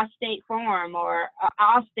a State Farm or an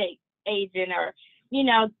Allstate agent, or, you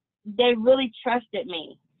know, they really trusted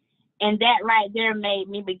me. And that right there made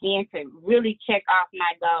me begin to really check off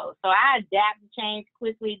my goals. So I adapt to change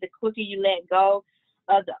quickly. The quicker you let go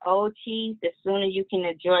of the old cheese, the sooner you can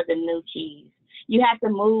enjoy the new cheese. You have to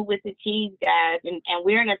move with the cheese, guys. And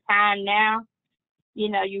we're in a time now, you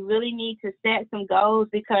know, you really need to set some goals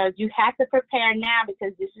because you have to prepare now,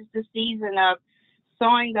 because this is the season of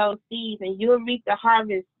sowing those seeds, and you'll reap the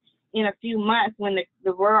harvest in a few months when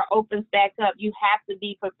the world opens back up. You have to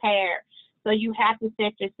be prepared. So you have to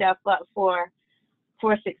set yourself up for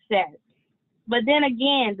success. But then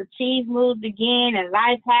again, the cheese moved again and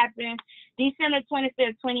life happened. December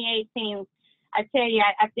 25th, 2018, I tell you,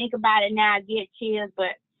 I think about it now, I get chills,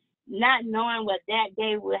 but not knowing what that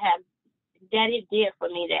day would have, that it did for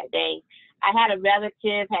me that day. I had a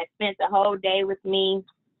relative had spent the whole day with me,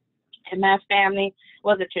 and my family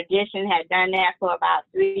was a tradition, had done that for about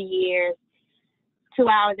 3 years. 2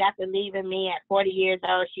 hours after leaving me at 40 years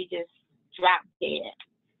old, she just dropped dead.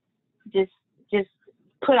 Just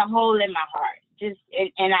put a hole in my heart.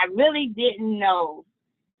 And I really didn't know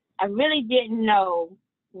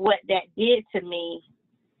what that did to me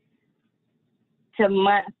till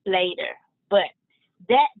months later. But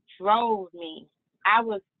that drove me. I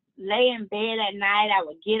would lay in bed at night. I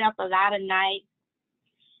would get up a lot of nights,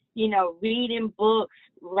 you know, reading books,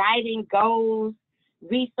 writing goals,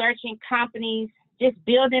 researching companies, just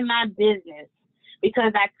building my business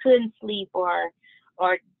because I couldn't sleep or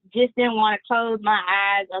just didn't want to close my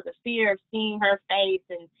eyes, or the fear of seeing her face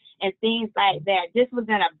and things like that. This was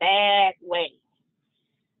in a bad way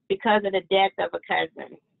because of the death of a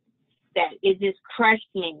cousin, that it just crushed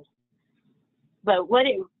me. But what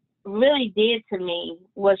it really did to me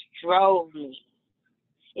was drove me.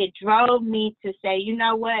 It drove me to say, you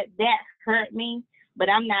know what, that hurt me, but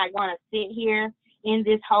I'm not going to sit here in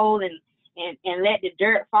this hole and let the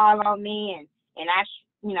dirt fall on me and I,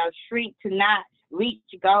 shrink to not reach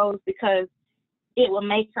goals because it will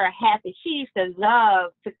make her happy. She used to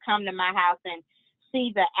love to come to my house and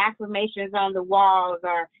see the affirmations on the walls,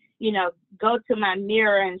 or, go to my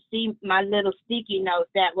mirror and see my little sticky notes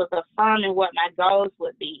that was affirming what my goals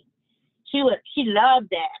would be. She loved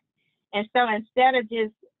that. And so instead of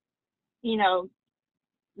just,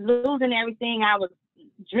 losing everything I was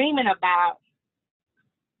dreaming about,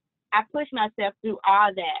 I pushed myself through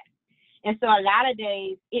all that. And so a lot of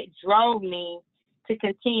days it drove me to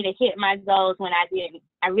continue to hit my goals when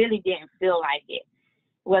I really didn't feel like it.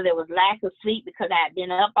 Whether it was lack of sleep because I had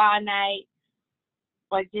been up all night,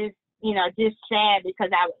 or just sad because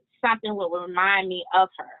something would remind me of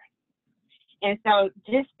her. And so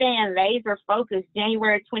just staying laser focused,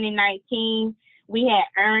 January 2019, we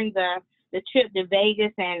had earned the trip to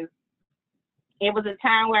Vegas, and it was a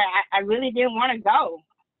time where I really didn't want to go.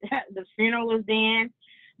 The funeral was then,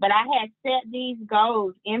 but I had set these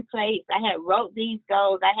goals in place. I had wrote these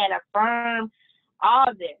goals. I had affirmed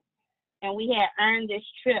all this, and we had earned this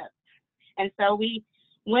trip. And so we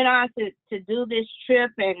went on to do this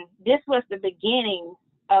trip, and this was the beginning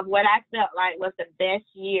of what I felt like was the best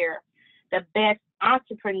year, the best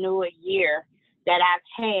entrepreneur year that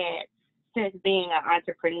I've had since being an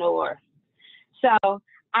entrepreneur. So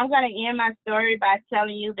I'm going to end my story by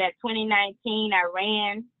telling you that 2019, I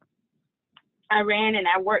ran I ran and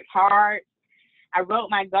I worked hard. I wrote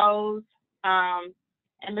my goals. And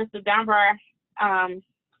Mr. Dunbar,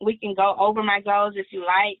 we can go over my goals if you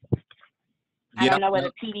like. I don't know where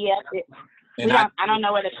the PDF is. I don't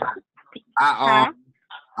know where the.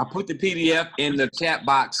 I put the PDF in the chat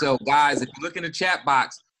box. So guys, if you look in the chat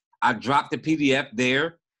box, I dropped the PDF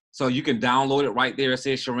there. So you can download it right there. It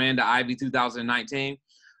says Sherranda Ivey 2019.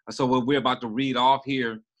 So what we're about to read off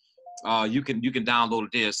here, you can download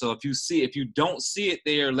it there. So if you don't see it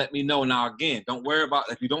there, let me know. Now again, don't worry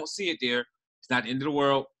about if you don't see it there. It's not the end of the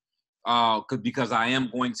world, because I am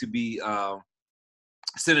going to be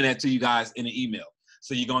sending that to you guys in an email.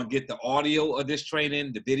 So you're gonna get the audio of this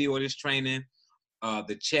training, the video of this training,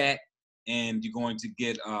 the chat, and you're going to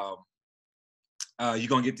get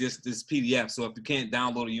this PDF. So if you can't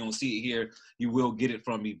download it, you don't see it here, you will get it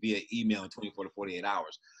from me via email in 24 to 48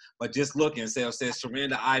 hours. But just look and say, it says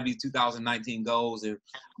Sherranda Ivey 2019 goals, and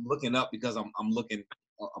I'm looking up because I'm looking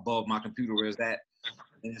above my computer. Where's that?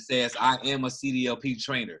 And it says I am a CDLP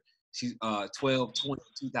trainer. She's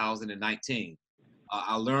 12/20/2019.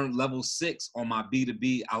 I learned level 6 on my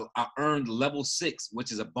B2B. I earned level 6,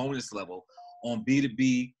 which is a bonus level on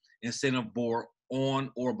B2B incentive board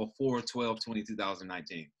on or before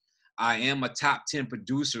 12/20/2019. I am a top 10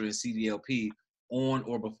 producer in CDLP on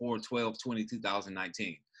or before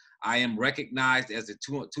 12/20/2019. I am recognized as the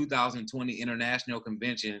 2020 International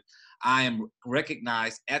Convention. I am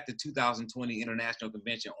recognized at the 2020 International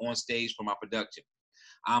Convention on stage for my production.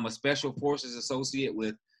 I'm a Special Forces Associate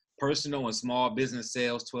with Personal and Small Business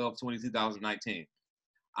Sales 12/20/2019.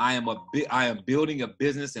 I am building a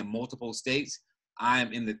business in multiple states. I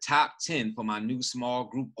am in the top 10 for my new small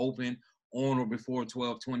group open on or before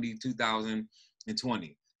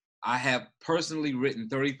 12/20/2020. I have personally written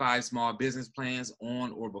 35 small business plans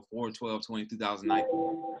on or before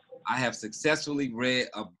 12/20/2019. I have successfully read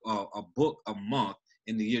a book a month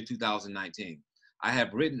in the year 2019. I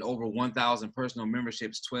have written over 1,000 personal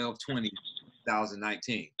memberships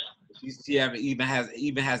 12/20/2019. She even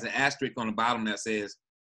has an asterisk on the bottom that says,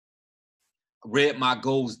 read my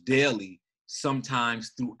goals daily,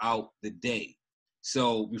 sometimes throughout the day.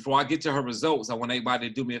 So before I get to her results, I want everybody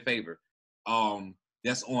to do me a favor.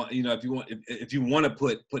 That's on, if you want to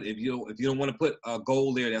put if you don't want to put a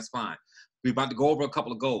goal there, that's fine. We're about to go over a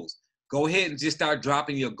couple of goals. Go ahead and just start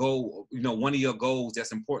dropping your goal, one of your goals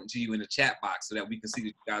that's important to you in the chat box so that we can see that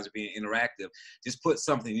you guys are being interactive. Just put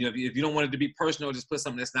something, if you don't want it to be personal, just put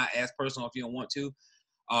something that's not as personal if you don't want to.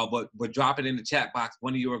 But drop it in the chat box,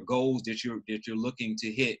 one of your goals that you're looking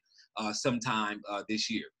to hit sometime this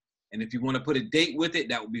year. And if you want to put a date with it,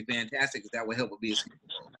 that would be fantastic, because that would help with me.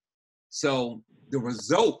 So the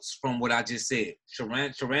results from what I just said,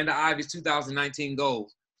 Sherranda Ivey's 2019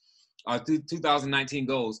 goals, 2019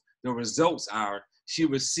 goals, the results are she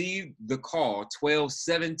received the call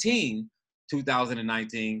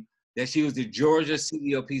 12/17/2019 that she was the Georgia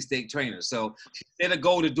CDLP state trainer. So she set a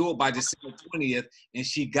goal to do it by December 20th, and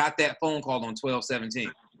she got that phone call on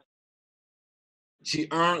 12/17. She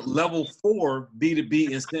earned level 4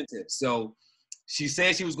 B2B incentives. So she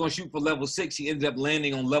said she was going to shoot for level 6. She ended up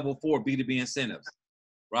landing on level 4 B2B incentives,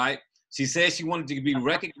 right? She said she wanted to be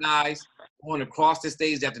recognized going across the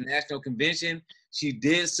stage at the national convention. She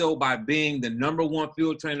did so by being the #1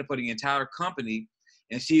 field trainer for the entire company.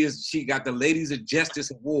 And she got the Ladies of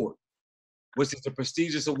Justice Award, which is the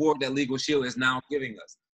prestigious award that Legal Shield is now giving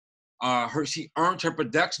us. She earned her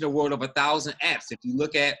production award of 1,000 apps. If you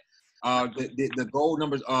look at the goal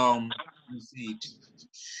numbers, let me see,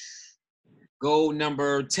 goal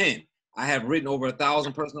number 10. I have written over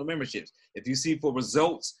 1,000 personal memberships. If you see for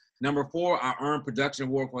results, number 4, I earned production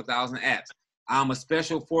award for 1,000 apps. I'm a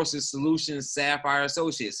Special Forces Solutions Sapphire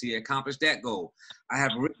Associate. She accomplished that goal. I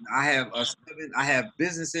have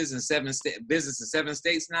businesses in 7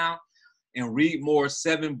 states now, and read more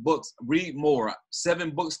 7 books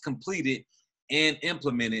completed and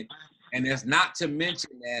implemented. And that's not to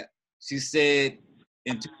mention that she said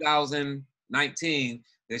in 2019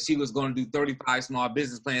 that she was going to do 35 small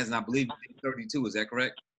business plans, and I believe 32. Is that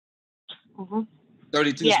correct? Mm-hmm.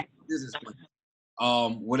 32 yeah. small business plans.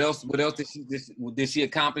 What else did she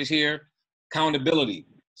accomplish here? Accountability.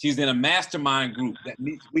 She's in a mastermind group that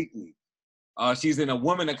meets weekly. She's in a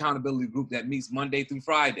woman accountability group that meets Monday through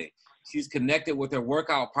Friday. She's connected with her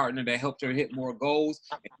workout partner that helped her hit more goals.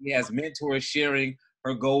 And she has mentors sharing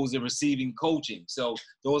her goals and receiving coaching. So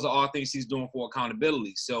those are all things she's doing for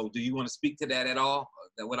accountability. So do you want to speak to that at all?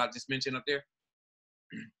 That what I just mentioned up there?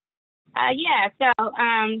 Yeah. So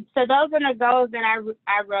those are the goals that I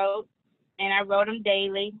wrote, and I wrote them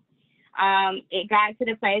daily. It got to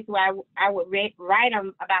the place where I would write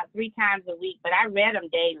them about 3 times a week, but I read them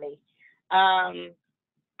daily. I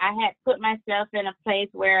had put myself in a place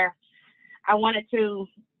where I wanted to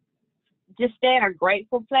just stay in a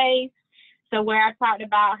grateful place. So where I talked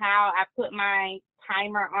about how I put my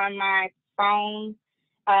timer on my phone,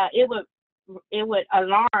 it would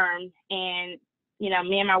alarm, and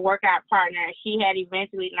me and my workout partner, she had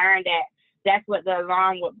eventually learned that that's what the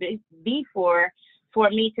alarm would be for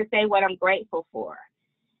me to say what I'm grateful for.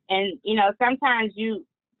 And sometimes you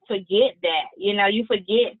forget that, you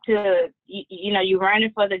forget to, you're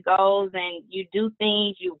running for the goals and you do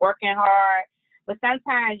things, you're working hard, but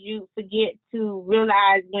sometimes you forget to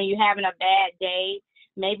realize when you're having a bad day,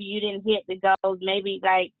 maybe you didn't hit the goals, maybe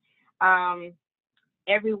like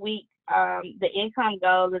every week the income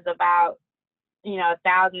goal is about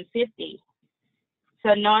 1,050.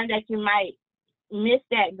 So knowing that you might miss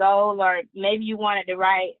that goal, or maybe you wanted to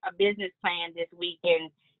write a business plan this week and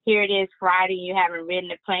here it is Friday, you haven't written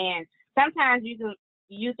the plan. Sometimes you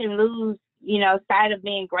can lose, sight of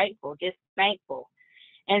being grateful, just thankful.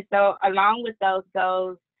 And so along with those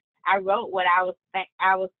goals, I wrote what I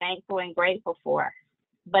was thankful and grateful for.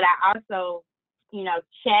 But I also,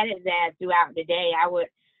 chatted that throughout the day. I would,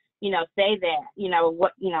 say that,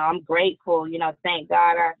 I'm grateful, thank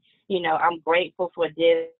God, I'm grateful for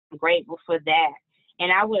this, I'm grateful for that.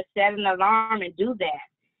 And I would set an alarm and do that.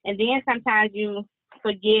 And then sometimes you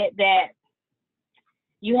forget that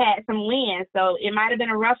you had some wins. So it might have been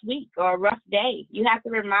a rough week or a rough day. You have to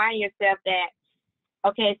remind yourself that,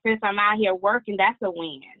 okay, since I'm out here working, that's a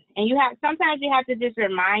win. And sometimes you have to just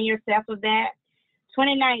remind yourself of that.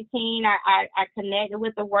 2019, I connected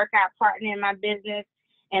with a workout partner in my business,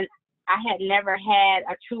 and I had never had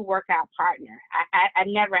a true workout partner. I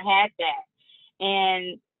never had that.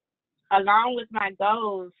 And along with my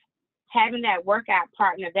goals, having that workout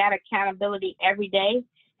partner, that accountability every day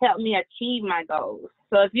helped me achieve my goals.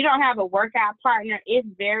 So if you don't have a workout partner, it's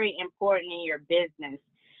very important in your business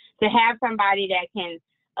to have somebody that can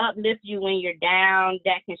uplift you when you're down,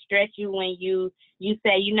 that can stretch you when you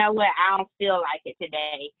say, you know what, I don't feel like it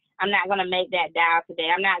today. I'm not going to make that dial today.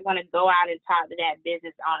 I'm not going to go out and talk to that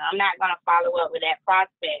business owner. I'm not going to follow up with that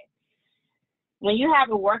prospect. When you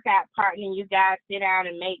have a workout partner and you guys sit down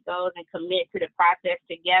and make goals and commit to the process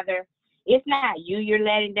together, it's not you're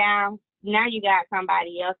letting down. Now you got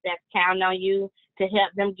somebody else that's counting on you to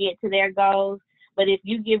help them get to their goals. But if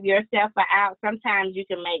you give yourself an out, sometimes you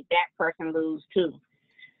can make that person lose too.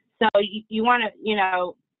 So you want to,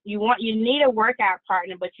 you need a workout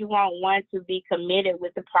partner, but you want one to be committed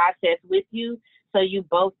with the process with you so you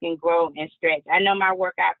both can grow and stretch. I know my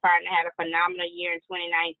workout partner had a phenomenal year in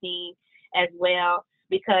 2019 as well,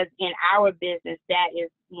 because in our business, that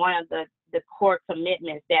is one of the core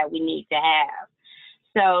commitments that we need to have.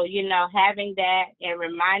 So, having that and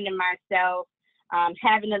reminding myself,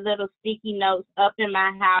 having the little sticky notes up in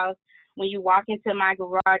my house. When you walk into my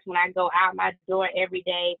garage, when I go out my door every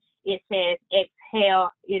day, it says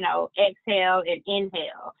exhale, exhale and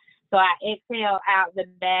inhale. So I exhale out the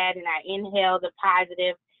bad and I inhale the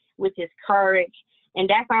positive, which is courage. And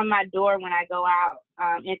that's on my door when I go out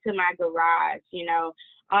into my garage.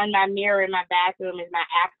 On my mirror in my bathroom is my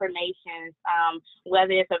affirmations,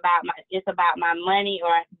 whether it's about my money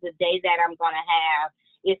or the day that I'm going to have.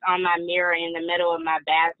 It's on my mirror in the middle of my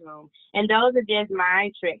bathroom. And those are just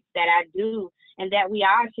mind tricks that I do and that we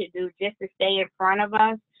all should do just to stay in front of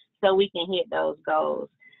us so we can hit those goals.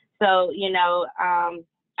 So,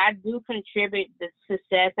 I do contribute the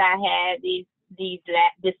success I had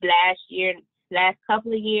this last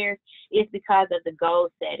couple of years is because of the goal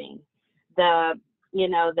setting, the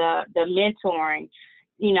mentoring,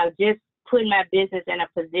 just putting my business in a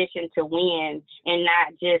position to win and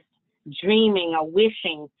not just dreaming or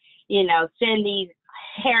wishing, setting these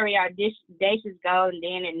hairy, audacious goals and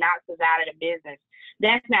then it knocks us out of the business.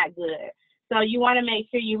 That's not good. So you want to make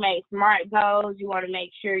sure you make SMART goals. You want to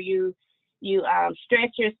make sure you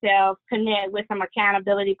stretch yourself, connect with some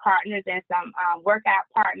accountability partners and some workout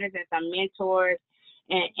partners and some mentors,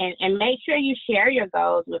 and make sure you share your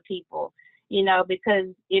goals with people, because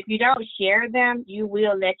if you don't share them, you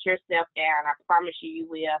will let yourself down. I promise you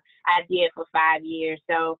will. I did for 5 years.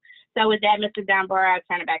 So with that, Mr. Dunbar, I'll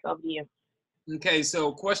turn it back over to you. Okay,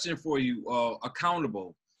 so question for you,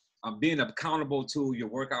 accountable. Being accountable to your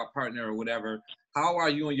workout partner or whatever, how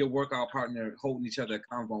are you and your workout partner holding each other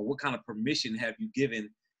accountable? What kind of permission have you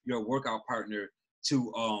given your workout partner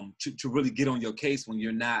to really get on your case when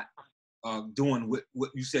you're not doing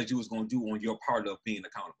what you said you was going to do on your part of being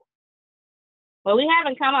accountable? Well, we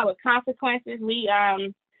haven't come up with consequences.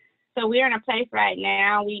 So we're in a place right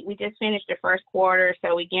now. We just finished the first quarter,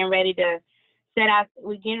 so we're getting ready to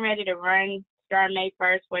run start May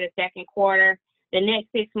 1st for the second quarter. the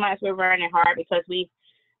next 6 months we're running hard because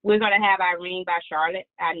we're going to have Irene by Charlotte,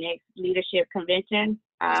 our next leadership convention.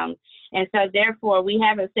 And so therefore we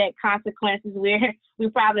haven't set consequences. We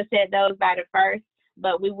probably set those by the first,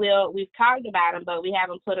 but we've talked about them, but we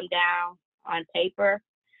haven't put them down on paper.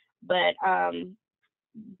 But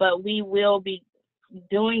we will be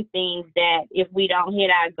doing things that if we don't hit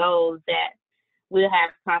our goals, that we'll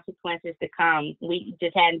have consequences to come. We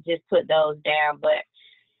just hadn't just put those down, but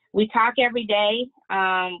we talk every day.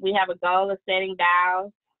 We have a goal of setting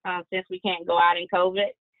dials since we can't go out in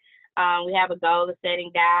COVID. We have a goal of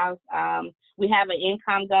setting dials. We have an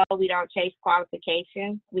income goal. We don't chase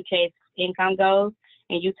qualifications. We chase income goals,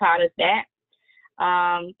 and you taught us that.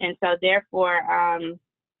 And so therefore,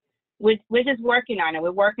 we're just working on it.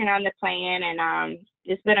 We're working on the plan, and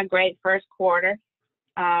it's been a great first quarter,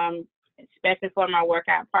 especially for my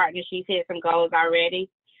workout partner. She's hit some goals already,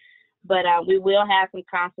 but we will have some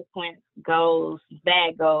consequence goals,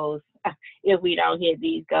 bad goals, if we don't hit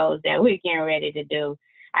these goals that we're getting ready to do.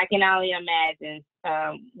 I can only imagine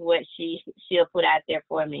what she'll put out there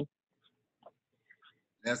for me.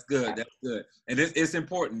 That's good. That's good. And it's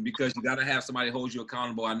important because you got to have somebody hold you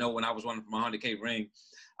accountable. I know when I was running for my 100K ring,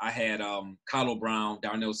 I had Carlo Brown,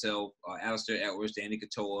 Darnell Self, Alistair Edwards, Danny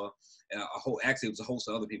Katoa, actually it was a host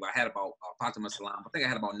of other people. I had about Fatima Salam. I think I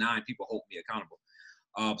had about 9 people hold me accountable.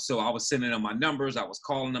 So I was sending them my numbers. I was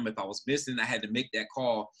calling them. If I was missing, I had to make that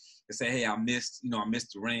call and say, hey, I missed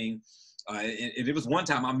the ring. And it was one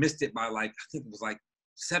time I missed it by I think it was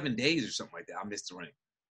 7 days or something like that. I missed the ring.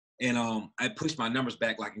 And I pushed my numbers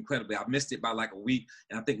back incredibly. I missed it by a week,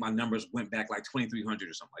 and I think my numbers went back 2,300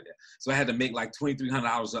 or something like that. So I had to make 2,300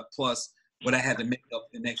 hours up plus what I had to make up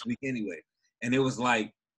the next week anyway. And it was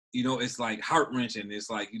it's heart-wrenching. It's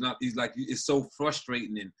it's so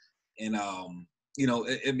frustrating and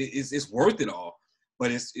it's worth it all.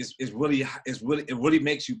 But it really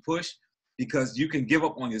makes you push because you can give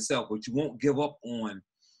up on yourself, but you won't give up on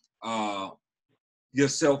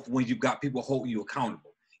yourself when you've got people holding you accountable.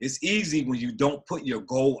 It's easy when you don't put your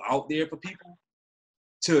goal out there for people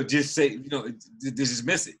to just say, to just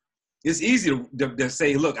miss it. It's easy to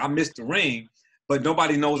say, look, I missed the ring, but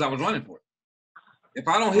nobody knows I was running for it. If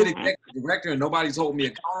I don't hit executive director and nobody's holding me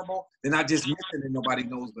accountable, then I just miss it and nobody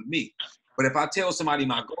knows but me. But if I tell somebody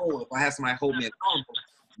my goal, if I have somebody hold me accountable,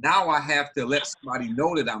 now I have to let somebody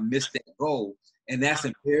know that I missed that goal. And that's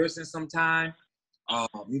embarrassing sometimes.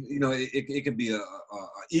 It can be a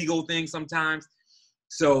ego thing sometimes.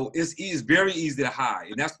 So it's very easy to hide.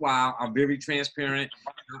 And that's why I'm very transparent.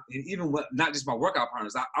 And even not just my workout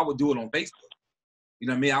partners, I would do it on Facebook. You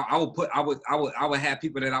know what I mean? I would have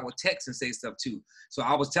people that I would text and say stuff to. So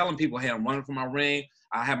I was telling people, hey, I'm running for my ring.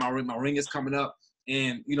 I have my ring is coming up.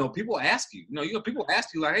 And, people ask you, people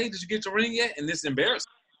ask you hey, did you get your ring yet? And it's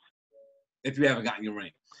embarrassing if you haven't gotten your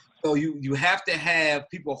ring. So you have to have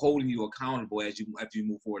people holding you accountable as you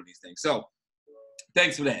move forward in these things. So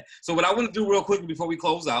thanks for that. So what I want to do real quickly before we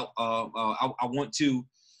close out, I want to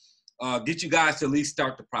get you guys to at least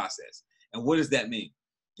start the process. And what does that mean?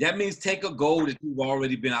 That means take a goal that you've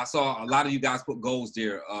already been. I saw a lot of you guys put goals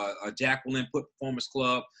there. Jacqueline put Performance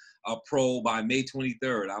Club Pro by May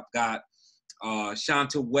 23rd. I've got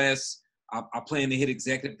Shanta West. I plan to hit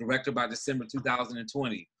Executive Director by December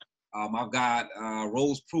 2020. I've got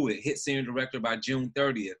Rose Pruitt, hit Senior Director by June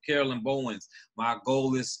 30th. Carolyn Bowens, my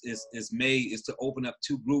goal is to open up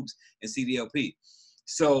 2 groups in CDLP.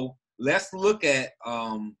 So let's look at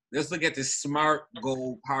the SMART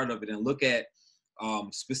goal part of it and look at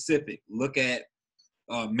specific, look at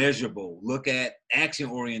measurable, look at action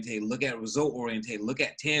oriented, look at result oriented, look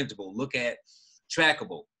at tangible, look at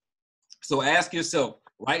trackable. So ask yourself,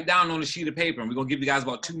 write down on a sheet of paper, and we're going to give you guys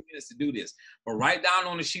about 2 minutes to do this, but write down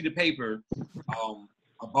on a sheet of paper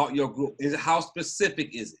about your group. How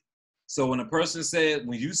specific is it? So when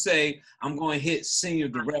when you say, I'm going to hit Senior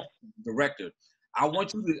Director, I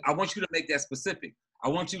want you to make that specific. I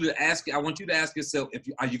want you to ask yourself,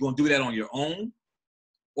 are you going to do that on your own?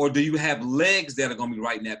 Or do you have legs that are going to be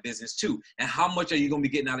writing that business too? And how much are you going to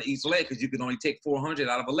be getting out of each leg? Because you can only take 400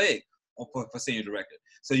 out of a leg for Senior Director.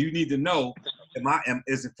 So you need to know,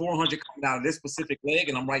 is it 400 coming out of this specific leg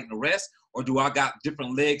and I'm writing the rest? Or do I got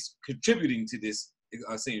different legs contributing to this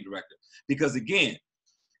Senior Director? Because again,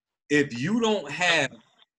 if you don't have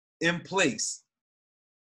in place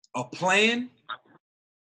a plan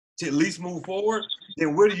to at least move forward,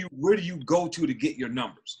 then where do you go to get your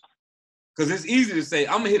numbers? Because it's easy to say,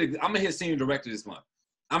 I'm gonna hit Senior Director this month.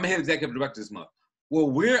 I'm gonna hit Executive Director this month. Well,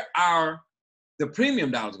 where are the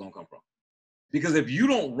premium dollars gonna come from? Because if you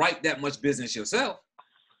don't write that much business yourself,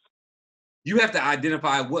 you have to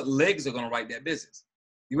identify what legs are gonna write that business.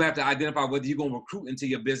 You have to identify whether you're going to recruit into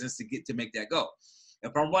your business to make that go.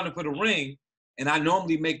 If I'm running for the ring and I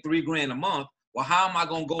normally make $3,000 a month, well, how am I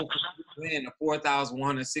going to go from $3,000 to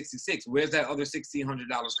 $4,166? Where's that other $1,600 coming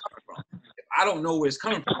from? If I don't know where it's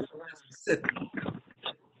coming from, it's not specific.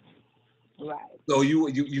 Right. So you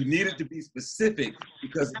need it to be specific,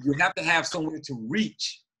 because you have to have somewhere to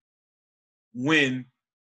reach when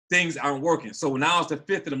things aren't working. So now it's the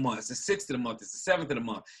 5th of the month, it's the 6th of the month, it's the 7th of the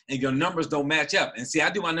month, and your numbers don't match up. And see, I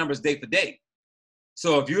do my numbers day for day.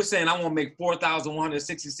 So if you're saying I want to make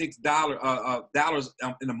 $4,166 dollars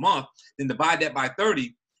in a month, then divide that by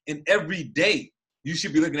 30, and every day you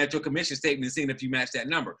should be looking at your commission statement and seeing if you match that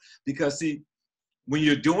number. Because see, when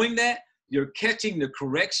you're doing that, you're catching the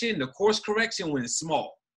correction, the course correction, when it's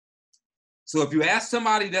small. So if you ask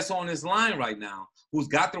somebody that's on this line right now, who's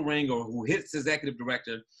got the ring or who hits executive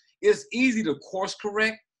director, it's easy to course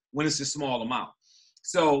correct when it's a small amount.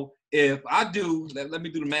 So if I do, let me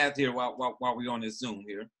do the math here while we're on this Zoom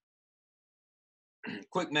here.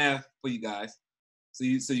 Quick math for you guys, so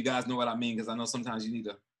you guys know what I mean, because I know sometimes you need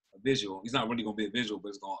a visual. It's not really going to be a visual, but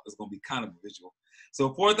it's going to be kind of a visual.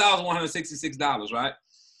 So $4,166, right?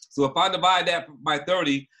 So if I divide that by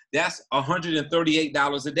 30, that's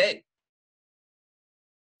 $138 a day.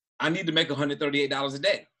 I need to make $138 a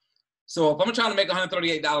day. So if I'm trying to make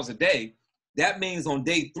 $138 a day, that means on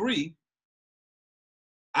day 3,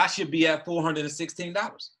 I should be at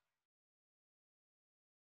 $416.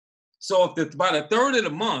 So if by the 3rd of the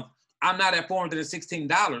month, I'm not at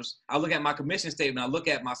 $416, I look at my commission statement, I look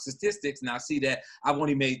at my statistics, and I see that I've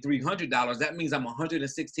only made $300. That means I'm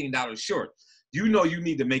 $116 short. You know you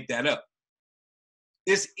need to make that up.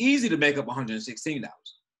 It's easy to make up $116.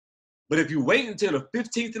 But if you wait until the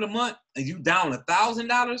 15th of the month and you down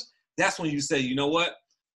 $1,000, that's when you say, you know what?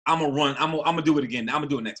 I'm gonna do it again. I'm gonna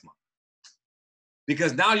do it next month.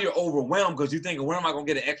 Because now you're overwhelmed, because you're thinking, where am I gonna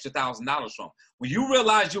get an extra $1,000 from? When you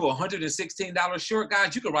realize you're $116 short,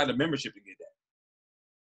 guys, you can write a membership and get that.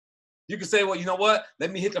 You can say, well, you know what?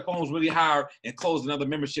 Let me hit the phones really hard and close another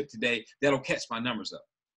membership today. That'll catch my numbers up.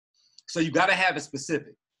 So you got to have it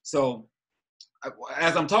specific. So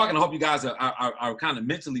as I'm talking, I hope you guys are kind of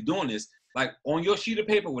mentally doing this. Like on your sheet of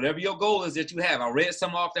paper, whatever your goal is that you have, I read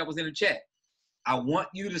some off that was in the chat. I want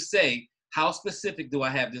you to say, how specific do I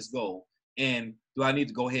have this goal? And do I need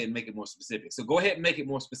to go ahead and make it more specific? So go ahead and make it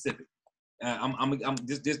more specific. I'm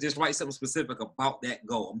just write something specific about that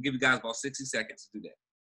goal. I'm gonna give you guys about 60 seconds to do that.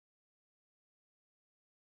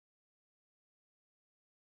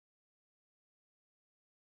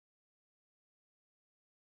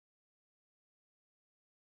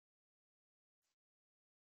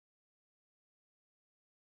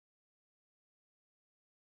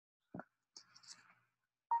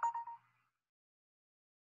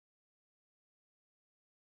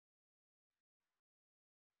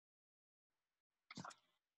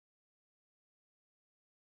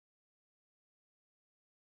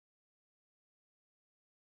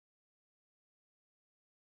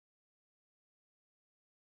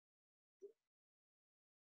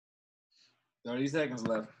 $30 seconds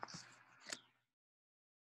left.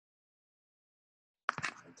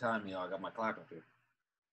 Time, y'all. I got my clock up here.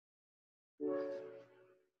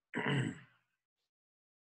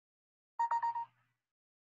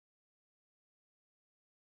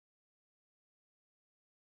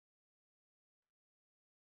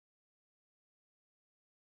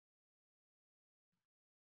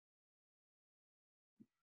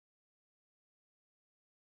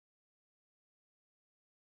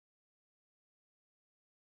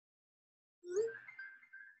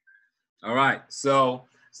 All right, so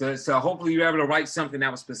hopefully you're able to write something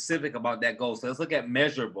that was specific about that goal. So let's look at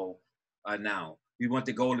measurable now. You want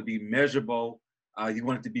the goal to be measurable. You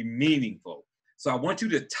want it to be meaningful. So I want you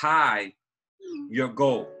to tie your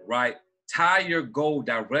goal, right? Tie your goal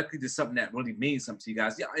directly to something that really means something to you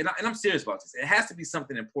guys. Yeah, and I'm serious about this. It has to be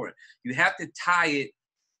something important. You have to tie it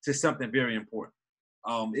to something very important.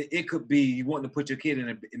 It could be you want to put your kid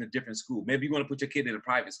in a different school. Maybe you want to put your kid in a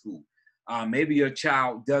private school. Maybe your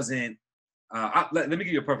child doesn't. Let me give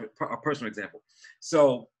you a personal example.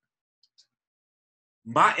 So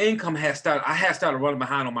my income has started. I had started running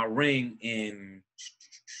behind on my ring in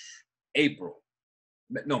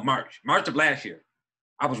March of last year.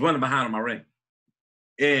 I was running behind on my ring,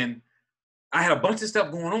 and I had a bunch of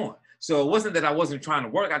stuff going on. So it wasn't that I wasn't trying to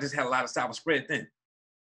work. I just had a lot of stuff. I was spread thin,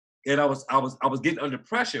 and I was getting under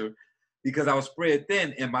pressure because I was spread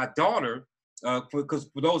thin. And my daughter, because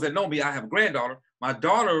for those that know me, I have a granddaughter. My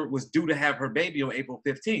daughter was due to have her baby on April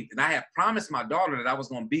 15th. And I had promised my daughter that I was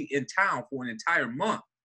going to be in town for an entire month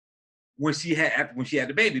when she had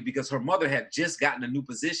the baby, because her mother had just gotten a new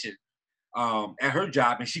position at her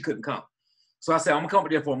job, and she couldn't come. So I said, I'm gonna come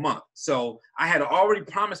up there for a month. So I had already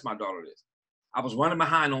promised my daughter this. I was running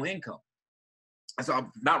behind on income. So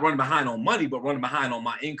I'm not running behind on money, but running behind on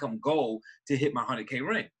my income goal to hit my 100K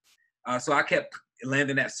ring. So I kept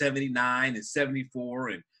landing at 79 and 74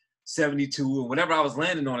 and 72 and whatever I was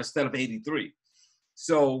landing on instead of 83.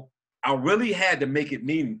 So I really had to make it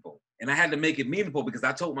meaningful. And I had to make it meaningful because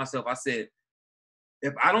I told myself, I said,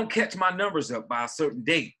 if I don't catch my numbers up by a certain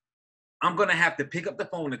date, I'm going to have to pick up the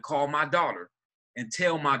phone and call my daughter and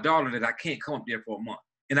tell my daughter that I can't come up there for a month.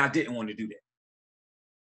 And I didn't want to do that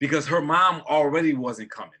because her mom already wasn't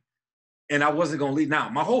coming and I wasn't going to leave. Now,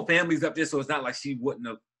 my whole family's up there, so it's not like she wouldn't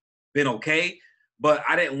have been okay, but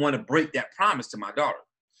I didn't want to break that promise to my daughter.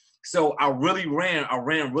 So I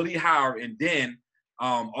ran really hard. And then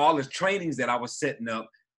all the trainings that I was setting up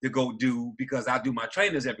to go do, because I do my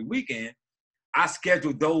trainings every weekend, I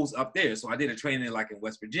scheduled those up there. So I did a training like in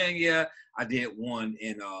West Virginia. I did one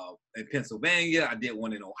in Pennsylvania. I did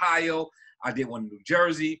one in Ohio. I did one in New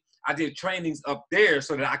Jersey. I did trainings up there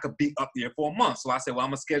so that I could be up there for a month. So I said, well,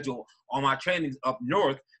 I'm going to schedule all my trainings up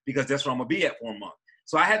north because that's where I'm going to be at for a month.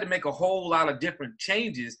 So I had to make a whole lot of different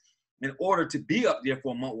changes in order to be up there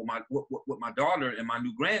for a month with my daughter and my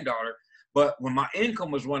new granddaughter. But when my income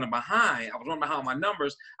was running behind, I was running behind my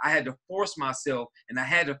numbers. I had to force myself, and I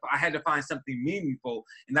had to find something meaningful.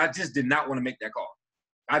 And I just did not want to make that call.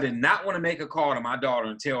 I did not want to make a call to my daughter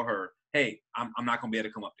and tell her, "Hey, I'm not gonna be able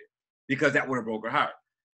to come up there," because that would have broke her heart.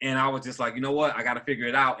 And I was just like, you know what? I got to figure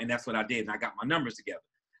it out, and that's what I did. And I got my numbers together.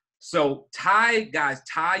 So tie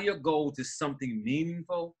your goal to something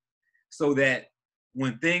meaningful, so that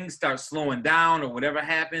when things start slowing down or whatever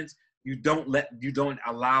happens, you don't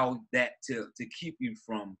allow that to keep you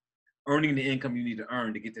from earning the income you need to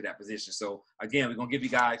earn to get to that position. So again, we're gonna give you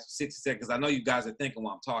guys 60 seconds. I know you guys are thinking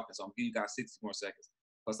while I'm talking, so I'm gonna give you guys 60 more seconds.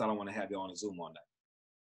 Plus, I don't want to have you on a Zoom all night.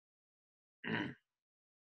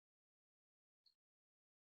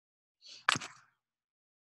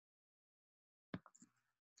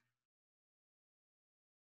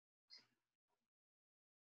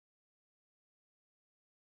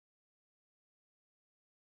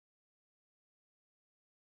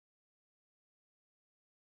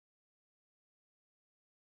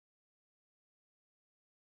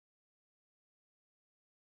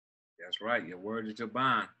 That's right. Your word is your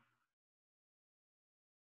bond.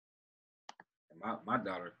 And my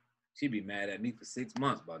daughter, she'd be mad at me for 6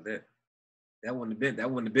 months about that. That wouldn't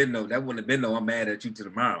have been no, I'm mad at you to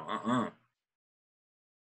tomorrow.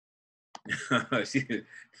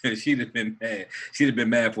 She'd have been mad. She'd have been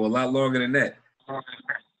mad for a lot longer than that.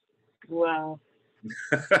 Wow.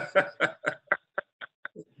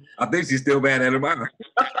 I think she's still mad at her mom.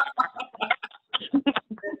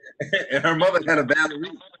 And her mother had a valid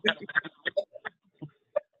reason.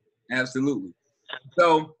 Absolutely.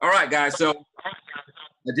 So, all right, guys. So,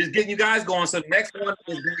 just getting you guys going. So, the next one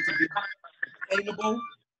is going to be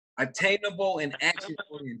attainable, and action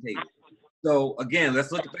oriented. So, again,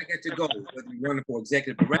 let's look back at your goals. Whether you're running for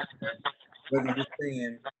executive director, whether you're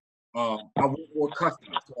saying, I want more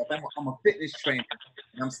customers. So, if I'm a fitness trainer,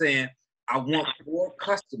 and I'm saying I want more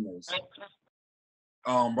customers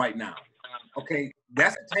right now. Okay,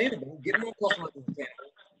 that's attainable. Get more customers is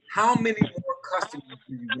attainable. How many more customers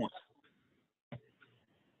do you want?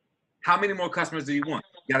 How many more customers do you want?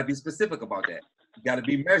 You got to be specific about that. You got to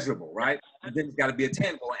be measurable, right? And then it's got to be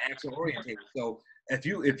attainable and action oriented. So if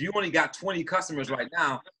you only got 20 customers right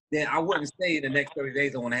now, then I wouldn't say in the next 30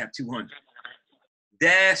 days I want to have 200.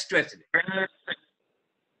 That's stretching it.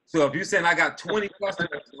 So if you're saying I got 20 customers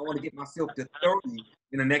and I want to get myself to 30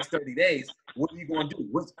 in the next 30 days, what are you going to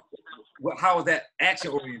do? How is that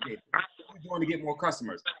action oriented? What are you doing to get more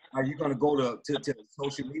customers? Are you going to go to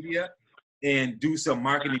social media and do some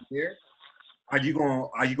marketing there? Are you going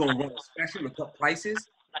to run a special to cut prices?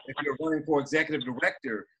 If you're running for executive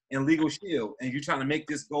director in Legal Shield and you're trying to make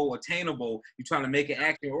this goal attainable, you're trying to make it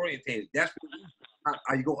action oriented. That's what you do.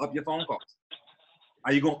 Are you going to up your phone calls?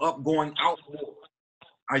 Are you going to up going out more?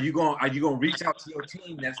 Are you going to reach out to your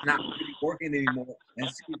team that's not really working anymore and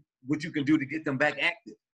see what you can do to get them back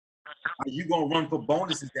active? Are you going to run for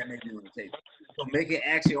bonuses that may be on the table? So make it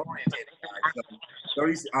action oriented, guys. So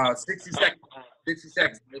 60 seconds. 60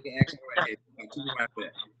 seconds to make it action oriented. 2 more after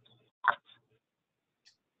that.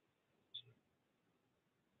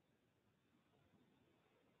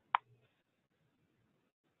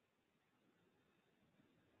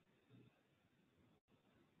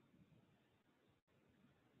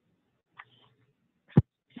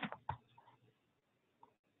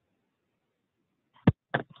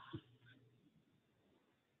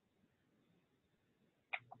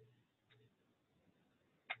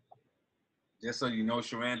 Just so you know,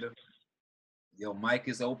 Sherranda, your mic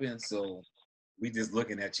is open, so we just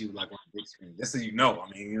looking at you like on the big screen. Just so you know, I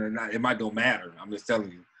mean, you know, it might don't matter. I'm just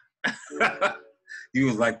telling you. You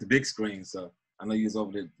was like the big screen, so I know you was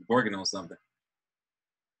over there working on something.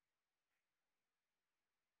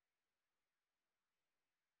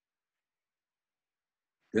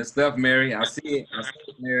 Good stuff, Mary. I see it. I see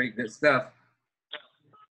it, Mary. Good stuff.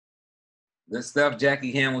 Good stuff,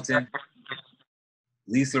 Jackie Hamilton,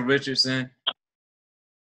 Lisa Richardson,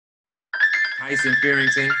 Tyson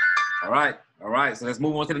Farrington. All right, all right. So let's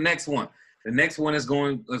move on to the next one. The next one is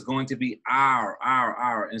going to be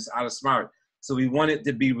our. It's out of SMART. So we want it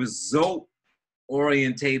to be result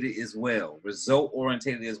orientated as well. Result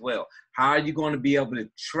orientated as well. How are you going to be able to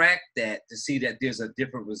track that to see that there's a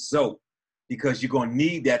different result? Because you're going to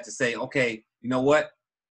need that to say, okay, you know what?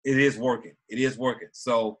 It is working. It is working.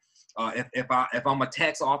 So if I'm a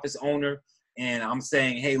tax office owner and I'm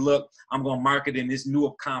saying, hey, look, I'm going to market in this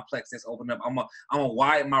new complex that's opened up. I'm gonna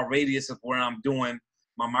widen my radius of where I'm doing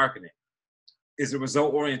my marketing. Is it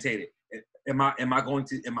result orientated? Am I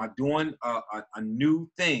doing a new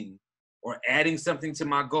thing or adding something to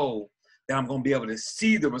my goal that I'm going to be able to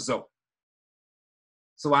see the result?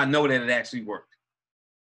 So I know that it actually worked.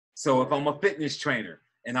 So if I'm a fitness trainer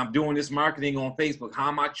and I'm doing this marketing on Facebook, how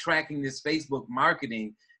am I tracking this Facebook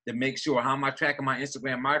marketing to make sure? How am I tracking my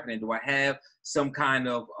Instagram marketing? Do I have some kind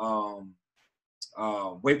of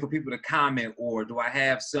way for people to comment, or do I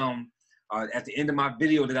have some at the end of my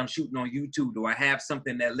video that I'm shooting on YouTube, do I have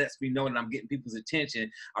something that lets me know that I'm getting people's attention?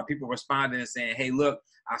 Are people responding and saying, hey, look,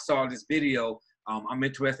 I saw this video. I'm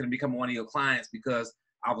interested in becoming one of your clients because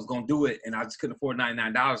I was going to do it and I just couldn't afford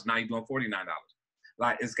 $99. Now you're doing $49.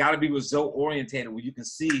 Like, it's got to be result oriented where you can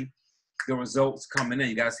see the results coming in.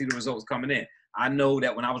 You got to see the results coming in. I know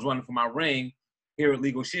that when I was running for my ring here at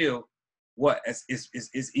Legal Shield, it's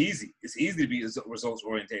easy. It's easy to be results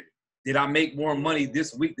oriented. Did I make more money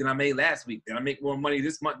this week than I made last week? Did I make more money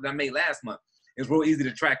this month than I made last month? It's real easy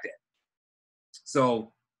to track that.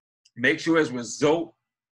 So make sure it's result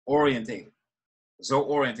oriented. Result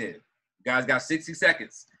oriented. You guys got 60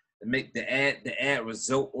 seconds to make the ad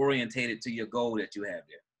result oriented to your goal that you have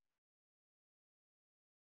there.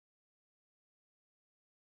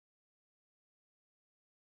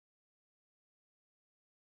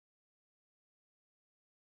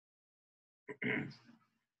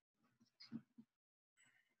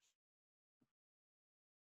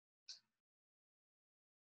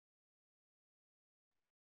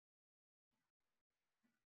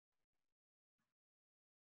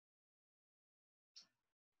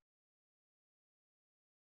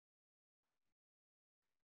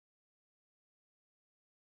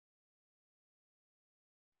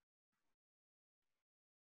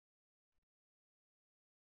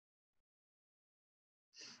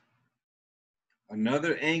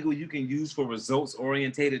 Another angle you can use for results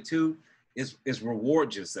orientated too is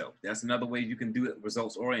reward yourself. That's another way you can do it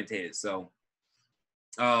results orientated. So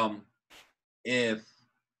I'm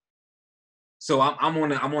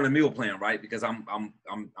on a meal plan, right? Because I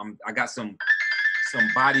got some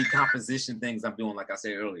body composition things I'm doing, like I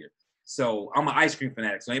said earlier. So I'm an ice cream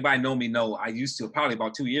fanatic. So anybody know me know I used to, probably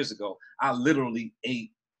about 2 years ago, I literally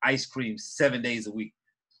ate ice cream 7 days a week.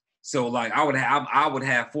 So like I would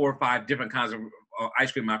have 4 or 5 different kinds of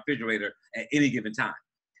ice cream in my refrigerator at any given time.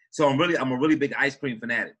 So I'm a really big ice cream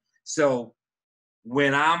fanatic. So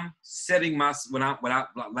when I'm setting now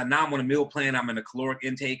I'm on a meal plan, I'm in a caloric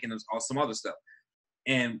intake and some other stuff.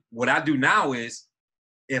 And what I do now is,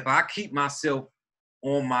 if I keep myself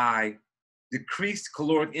on my decreased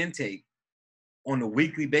caloric intake on a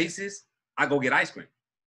weekly basis, I go get ice cream.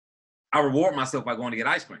 I reward myself by going to get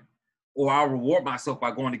ice cream. Or I'll reward myself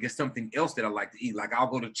by going to get something else that I like to eat. Like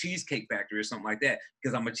I'll go to Cheesecake Factory or something like that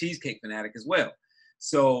because I'm a cheesecake fanatic as well.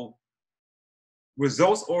 So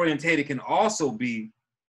results orientated can also be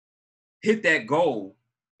hit that goal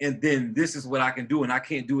and then this is what I can do and I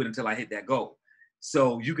can't do it until I hit that goal.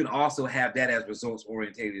 So you can also have that as results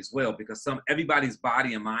orientated as well, because everybody's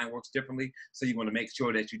body and mind works differently. So you want to make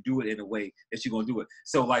sure that you do it in a way that you're going to do it.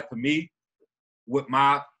 So like for me, with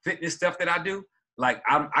my fitness stuff that I do, like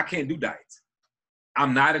I can't do diets.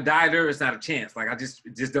 I'm not a dieter. It's not a chance. Like it just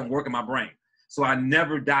doesn't work in my brain. So I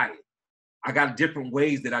never diet. I got different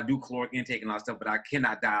ways that I do caloric intake and all that stuff, but I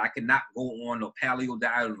cannot diet. I cannot go on no paleo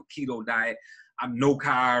diet or no keto diet. I'm no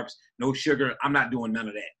carbs, no sugar. I'm not doing none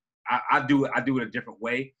of that. I do it a different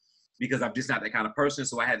way because I'm just not that kind of person.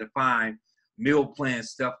 So I had to find meal plan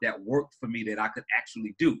stuff that worked for me that I could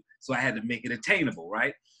actually do. So I had to make it attainable,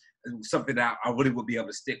 right? Something that I really would be able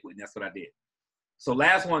to stick with. And that's what I did. So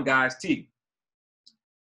last one, guys, T.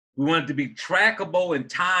 We want it to be trackable and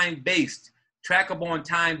time-based trackable and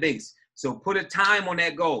time-based. So put a time on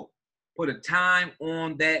that goal. Put a time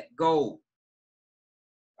on that goal.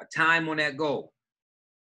 A time on that goal.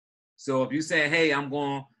 So if you say, hey, I'm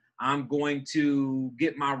going to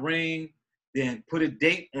get my ring, then put a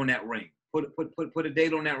date on that ring. Put a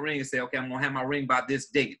date on that ring and say, okay, I'm gonna have my ring by this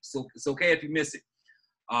date. So it's okay if you miss it.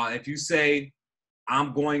 If you say,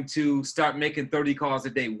 I'm going to start making 30 calls a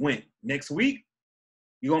day, when? Next week?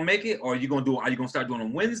 You gonna make it? Or are you gonna start doing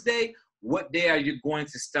on Wednesday? What day are you going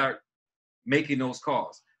to start making those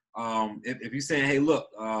calls? If you're saying, hey, look,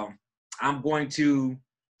 I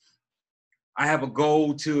have a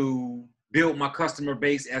goal to build my customer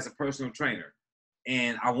base as a personal trainer,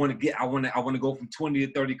 and I want to go from 20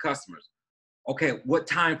 to 30 customers. Okay, what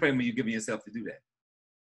time frame are you giving yourself to do that?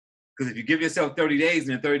 Because if you give yourself 30 days,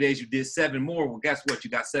 and in 30 days you did 7 more, well, guess what?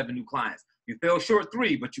 You got 7 new clients. You fell short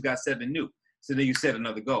 3, but you got 7 new. So then you set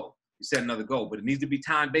another goal. You set another goal, but it needs to be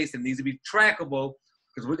time-based. It needs to be trackable,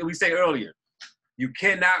 because what did we say earlier? You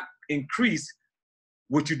cannot increase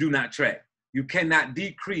what you do not track. You cannot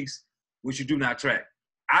decrease what you do not track.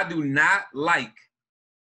 I do not like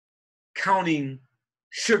counting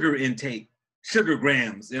sugar intake, sugar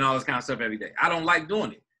grams, and all this kind of stuff every day. I don't like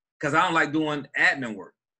doing it because I don't like doing admin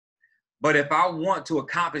work. But if I want to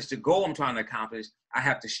accomplish the goal I'm trying to accomplish, I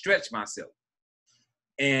have to stretch myself.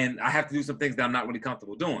 And I have to do some things that I'm not really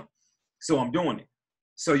comfortable doing. So I'm doing it.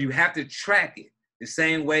 So you have to track it. The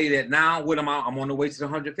same way that now, I'm on the way to the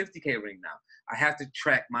 150K ring now. I have to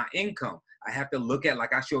track my income. I have to look at,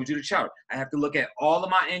 like I showed you the chart, I have to look at all of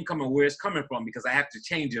my income and where it's coming from, because I have to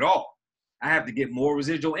change it all. I have to get more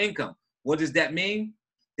residual income. What does that mean?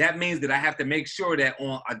 That means that I have to make sure that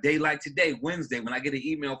on a day like today, Wednesday, when I get an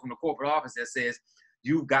email from the corporate office that says,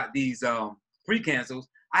 you've got these pre-cancels,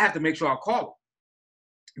 I have to make sure I call them.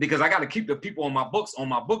 Because I got to keep the people on my books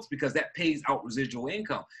because that pays out residual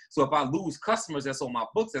income. So if I lose customers that's on my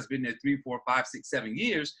books that's been there 3, 4, 5, 6, 7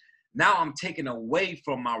 years, now I'm taking away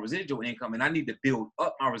from my residual income, and I need to build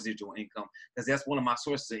up my residual income, because that's one of my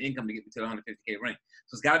sources of income to get me to the 150K ring.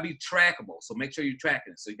 So it's got to be trackable. So make sure you're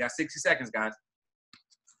tracking it. So you got 60 seconds, guys.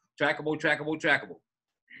 Trackable, trackable, trackable.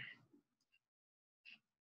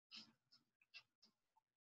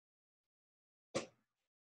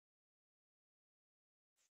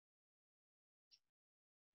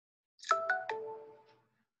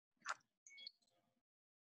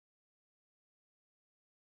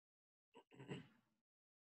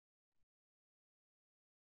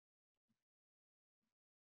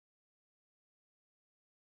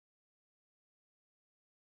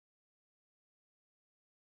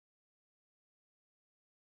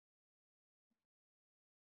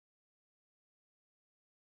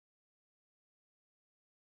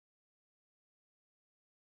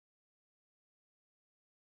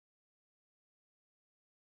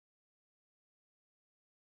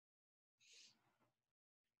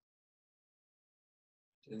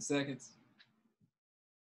 In seconds.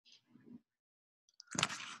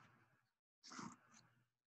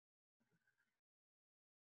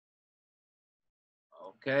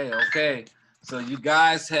 Okay. So you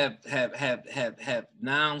guys have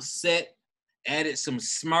now added some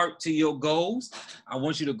SMART to your goals. I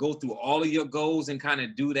want you to go through all of your goals and kind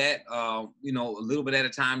of do that, a little bit at a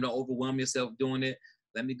time. Don't overwhelm yourself doing it.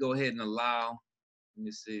 Let me go ahead and let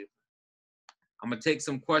me see. I'm gonna take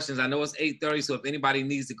some questions. I know it's 8:30, so if anybody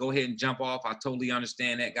needs to go ahead and jump off, I totally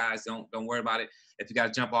understand that, guys. Don't worry about it. If you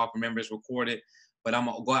gotta jump off, remember it's recorded. But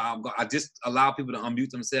I just allow people to unmute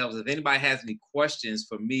themselves. If anybody has any questions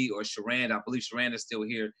for me or Sherranda, I believe Sherranda's still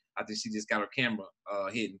here. I think she just got her camera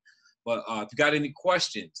hidden. But if you got any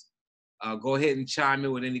questions, go ahead and chime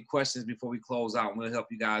in with any questions before we close out. We'll help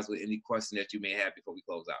you guys with any question that you may have before we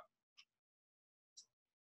close out.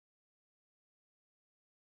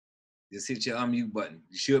 Just hit your unmute button.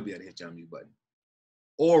 You should be able to hit your unmute button.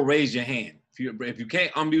 Or raise your hand. If you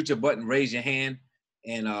can't unmute your button, raise your hand,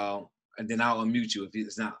 and then I'll unmute you if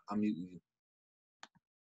it's not unmuting you.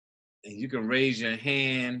 And you can raise your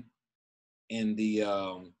hand in the,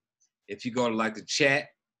 if you go to like the chat.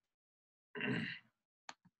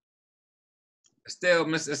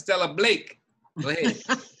 Miss Estella Blake, go ahead.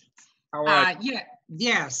 How are you?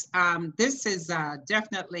 Yes, this has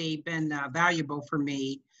definitely been valuable for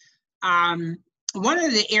me. One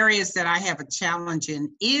of the areas that I have a challenge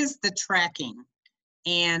in is the tracking.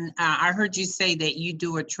 And I heard you say that you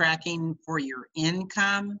do a tracking for your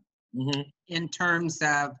income in terms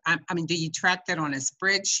of, I mean, do you track that on a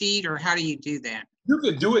spreadsheet, or how do you do that? You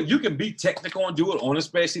can do it. You can be technical and do it on a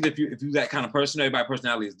spreadsheet if you're that kind of person. Everybody's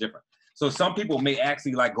personality is different. So some people may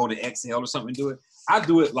actually like go to Excel or something and do it. I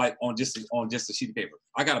do it like on just a sheet of paper.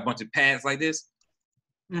 I got a bunch of pads like this.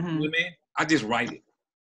 You know what I mean? I just write it.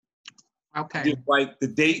 Okay. I just write the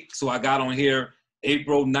date. So I got on here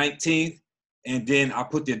April 19th, and then I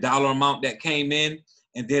put the dollar amount that came in,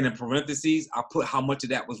 and then in parentheses, I put how much of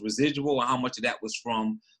that was residual and how much of that was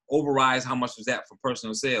from overrides, how much was that for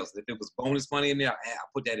personal sales. If it was bonus money in there, I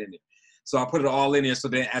put that in there. So I put it all in there. So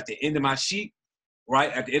then at the end of my sheet,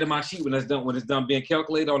 right, at the end of my sheet, when it's done being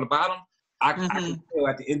calculated on the bottom, I can tell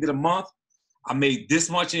at the end of the month, I made this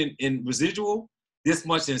much in residual, this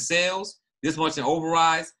much in sales, this much in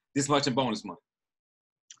overrides, this much in bonus money.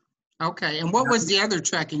 Okay, and what was the other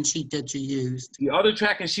tracking sheet that you used? The other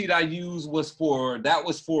tracking sheet I used was for,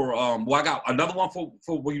 well, I got another one for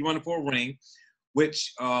when you're running for a ring,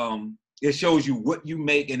 which it shows you what you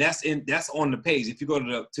make, and that's on the page. If you go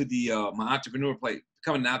to the my entrepreneur page,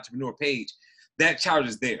 becoming an entrepreneur page, that chart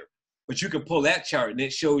is there. But you can pull that chart and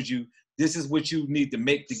it shows you this is what you need to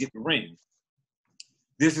make to get the ring.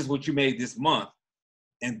 This is what you made this month,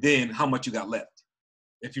 and then how much you got left.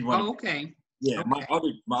 If you run. Oh, okay. Yeah,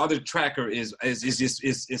 okay. My other tracker is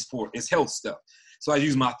health stuff. So I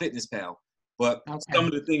use my Fitness Pal. But some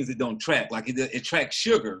of the things that don't track, like it tracks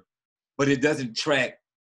sugar, but it doesn't track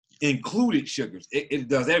included sugars. It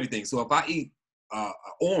does everything. So if I eat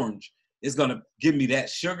orange, it's gonna give me that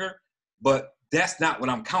sugar, but that's not what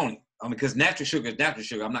I'm counting. Because natural sugar is natural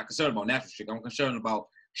sugar. I'm not concerned about natural sugar. I'm concerned about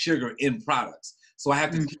sugar in products. So I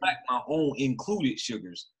have to track my own included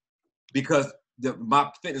sugars because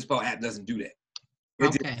my Fitness Pal app doesn't do that.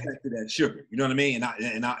 It just tracks that sugar. You know what I mean?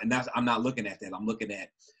 And that's I'm not looking at that. I'm looking at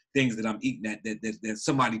things that I'm eating that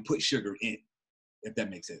somebody put sugar in, if that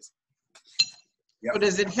makes sense. Yep. So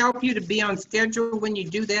does it help you to be on schedule when you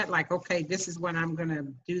do that? Like, okay, this is when I'm gonna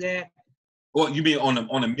do that. Well, you mean on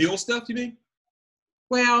the meal stuff? You mean?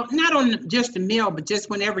 Well, not on just the meal, but just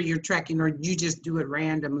whenever you're tracking, or you just do it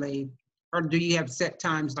randomly, or do you have set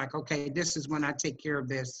times? Like, okay, this is when I take care of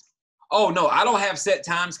this. Oh no, I don't have set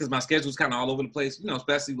times because my schedule's kind of all over the place. You know,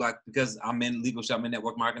 especially like because I'm in legal shop, I'm in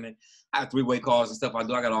network marketing. I have three-way calls and stuff. I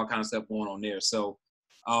got all kinds of stuff going on there. So,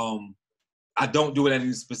 I don't do it at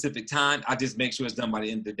any specific time. I just make sure it's done by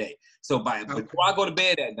the end of the day. So before I go to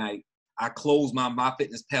bed at night, I close my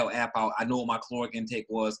Fitness Pal app out. I know what my caloric intake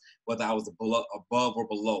was, whether I was above or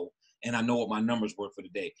below, and I know what my numbers were for the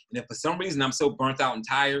day. And if for some reason I'm so burnt out and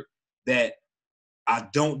tired that I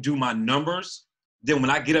don't do my numbers, then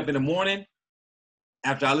when I get up in the morning,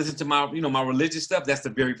 after I listen to my religious stuff, that's the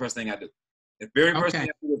very first thing I do. The very first thing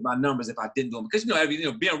I do is my numbers if I didn't do them. Because,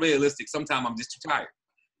 being realistic, sometimes I'm just too tired.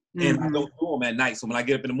 And I don't do them at night. So when I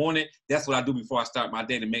get up in the morning, that's what I do before I start my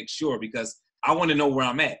day to make sure, because I want to know where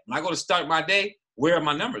I'm at. When I go to start my day, where are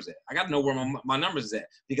my numbers at? I got to know where my numbers is at.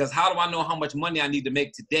 Because how do I know how much money I need to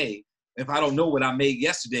make today if I don't know what I made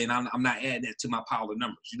yesterday and I'm not adding it to my pile of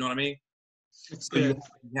numbers? You know what I mean? So you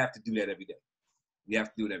have to do that every day. You have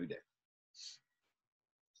to do it every day.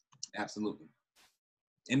 Absolutely.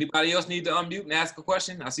 Anybody else need to unmute and ask a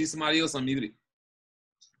question? I see somebody else unmuted.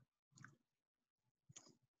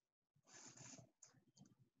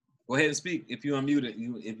 Go ahead and speak if you unmuted.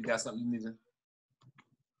 If you got something you need to.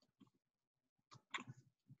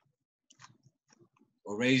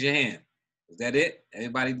 Or raise your hand. Is that it?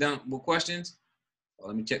 Everybody done with questions? Well,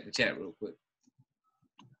 let me check the chat real quick.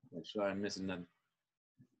 Make sure I'm missing nothing.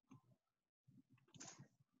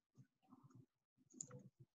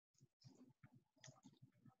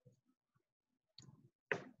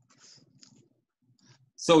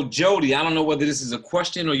 So Jody, I don't know whether this is a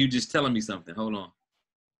question or you just telling me something. Hold on.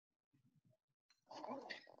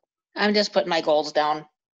 I'm just putting my goals down.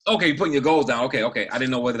 Okay, you're putting your goals down. Okay. I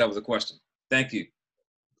didn't know whether that was a question. Thank you.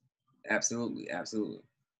 Absolutely.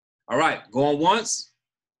 All right, going once.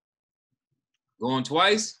 Going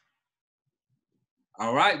twice.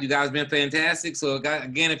 All right, you guys been fantastic. So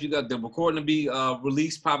again, if you got the recording to be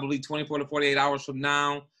released probably 24 to 48 hours from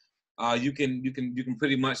now, you can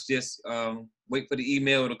pretty much just wait for the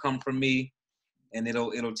email. It'll come from me, and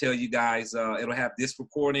it'll tell you guys. It'll have this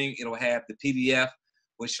recording. It'll have the PDF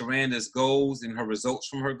with Sherranda's goals and her results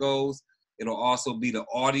from her goals. It'll also be the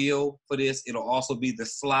audio for this. It'll also be the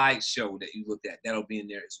slideshow that you looked at. That'll be in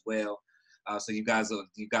there as well. So you guys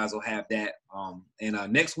will have that.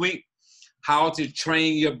 And next week, how to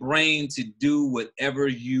train your brain to do whatever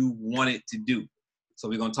you want it to do. So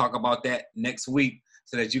we're gonna talk about that next week,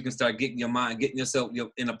 so that you can start getting yourself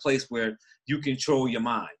in a place where you control your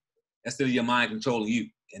mind instead of your mind controlling you.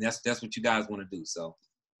 And that's what you guys want to do. So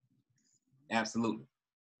absolutely.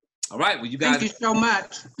 All right. Well, you guys. Thank you so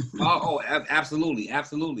much. Absolutely.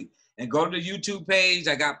 And go to the YouTube page.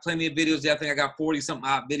 I got plenty of videos there. I think I got 40 something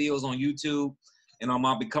odd videos on YouTube. And on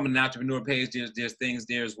my Becoming an Entrepreneur page, there's things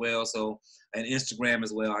there as well. So, and Instagram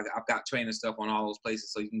as well. I've got training stuff on all those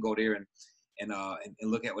places, so you can go there and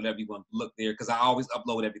look at whatever you want to look there, because I always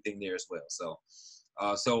upload everything there as well.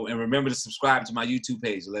 So, and remember to subscribe to my YouTube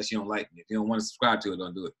page unless you don't like me. If you don't want to subscribe to it,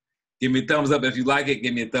 don't do it. Give me a thumbs up if you like it.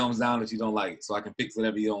 Give me a thumbs down if you don't like it, so I can fix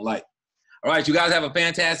whatever you don't like. All right, you guys have a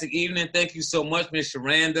fantastic evening. Thank you so much, Ms.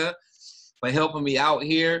 Sherranda, for helping me out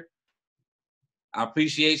here. I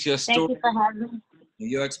appreciate your story. Thank you for having me. And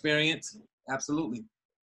your experience. Absolutely.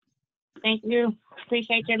 Thank you.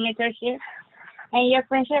 Appreciate your mentorship and your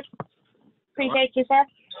friendship. Appreciate you, sir.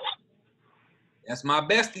 That's my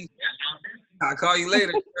bestie. I'll call you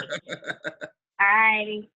later. All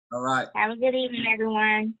right. All right. Have a good evening,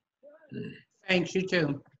 everyone. Thanks, you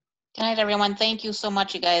too. Good night, everyone. Thank you so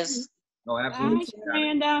much, you guys. Oh, absolutely. Bye,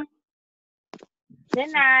 Sherranda.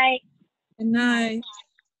 Good night. Good night.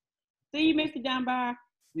 See you, Mr. Dunbar.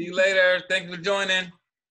 See you later. Thank you for joining.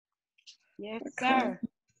 Yes, sir.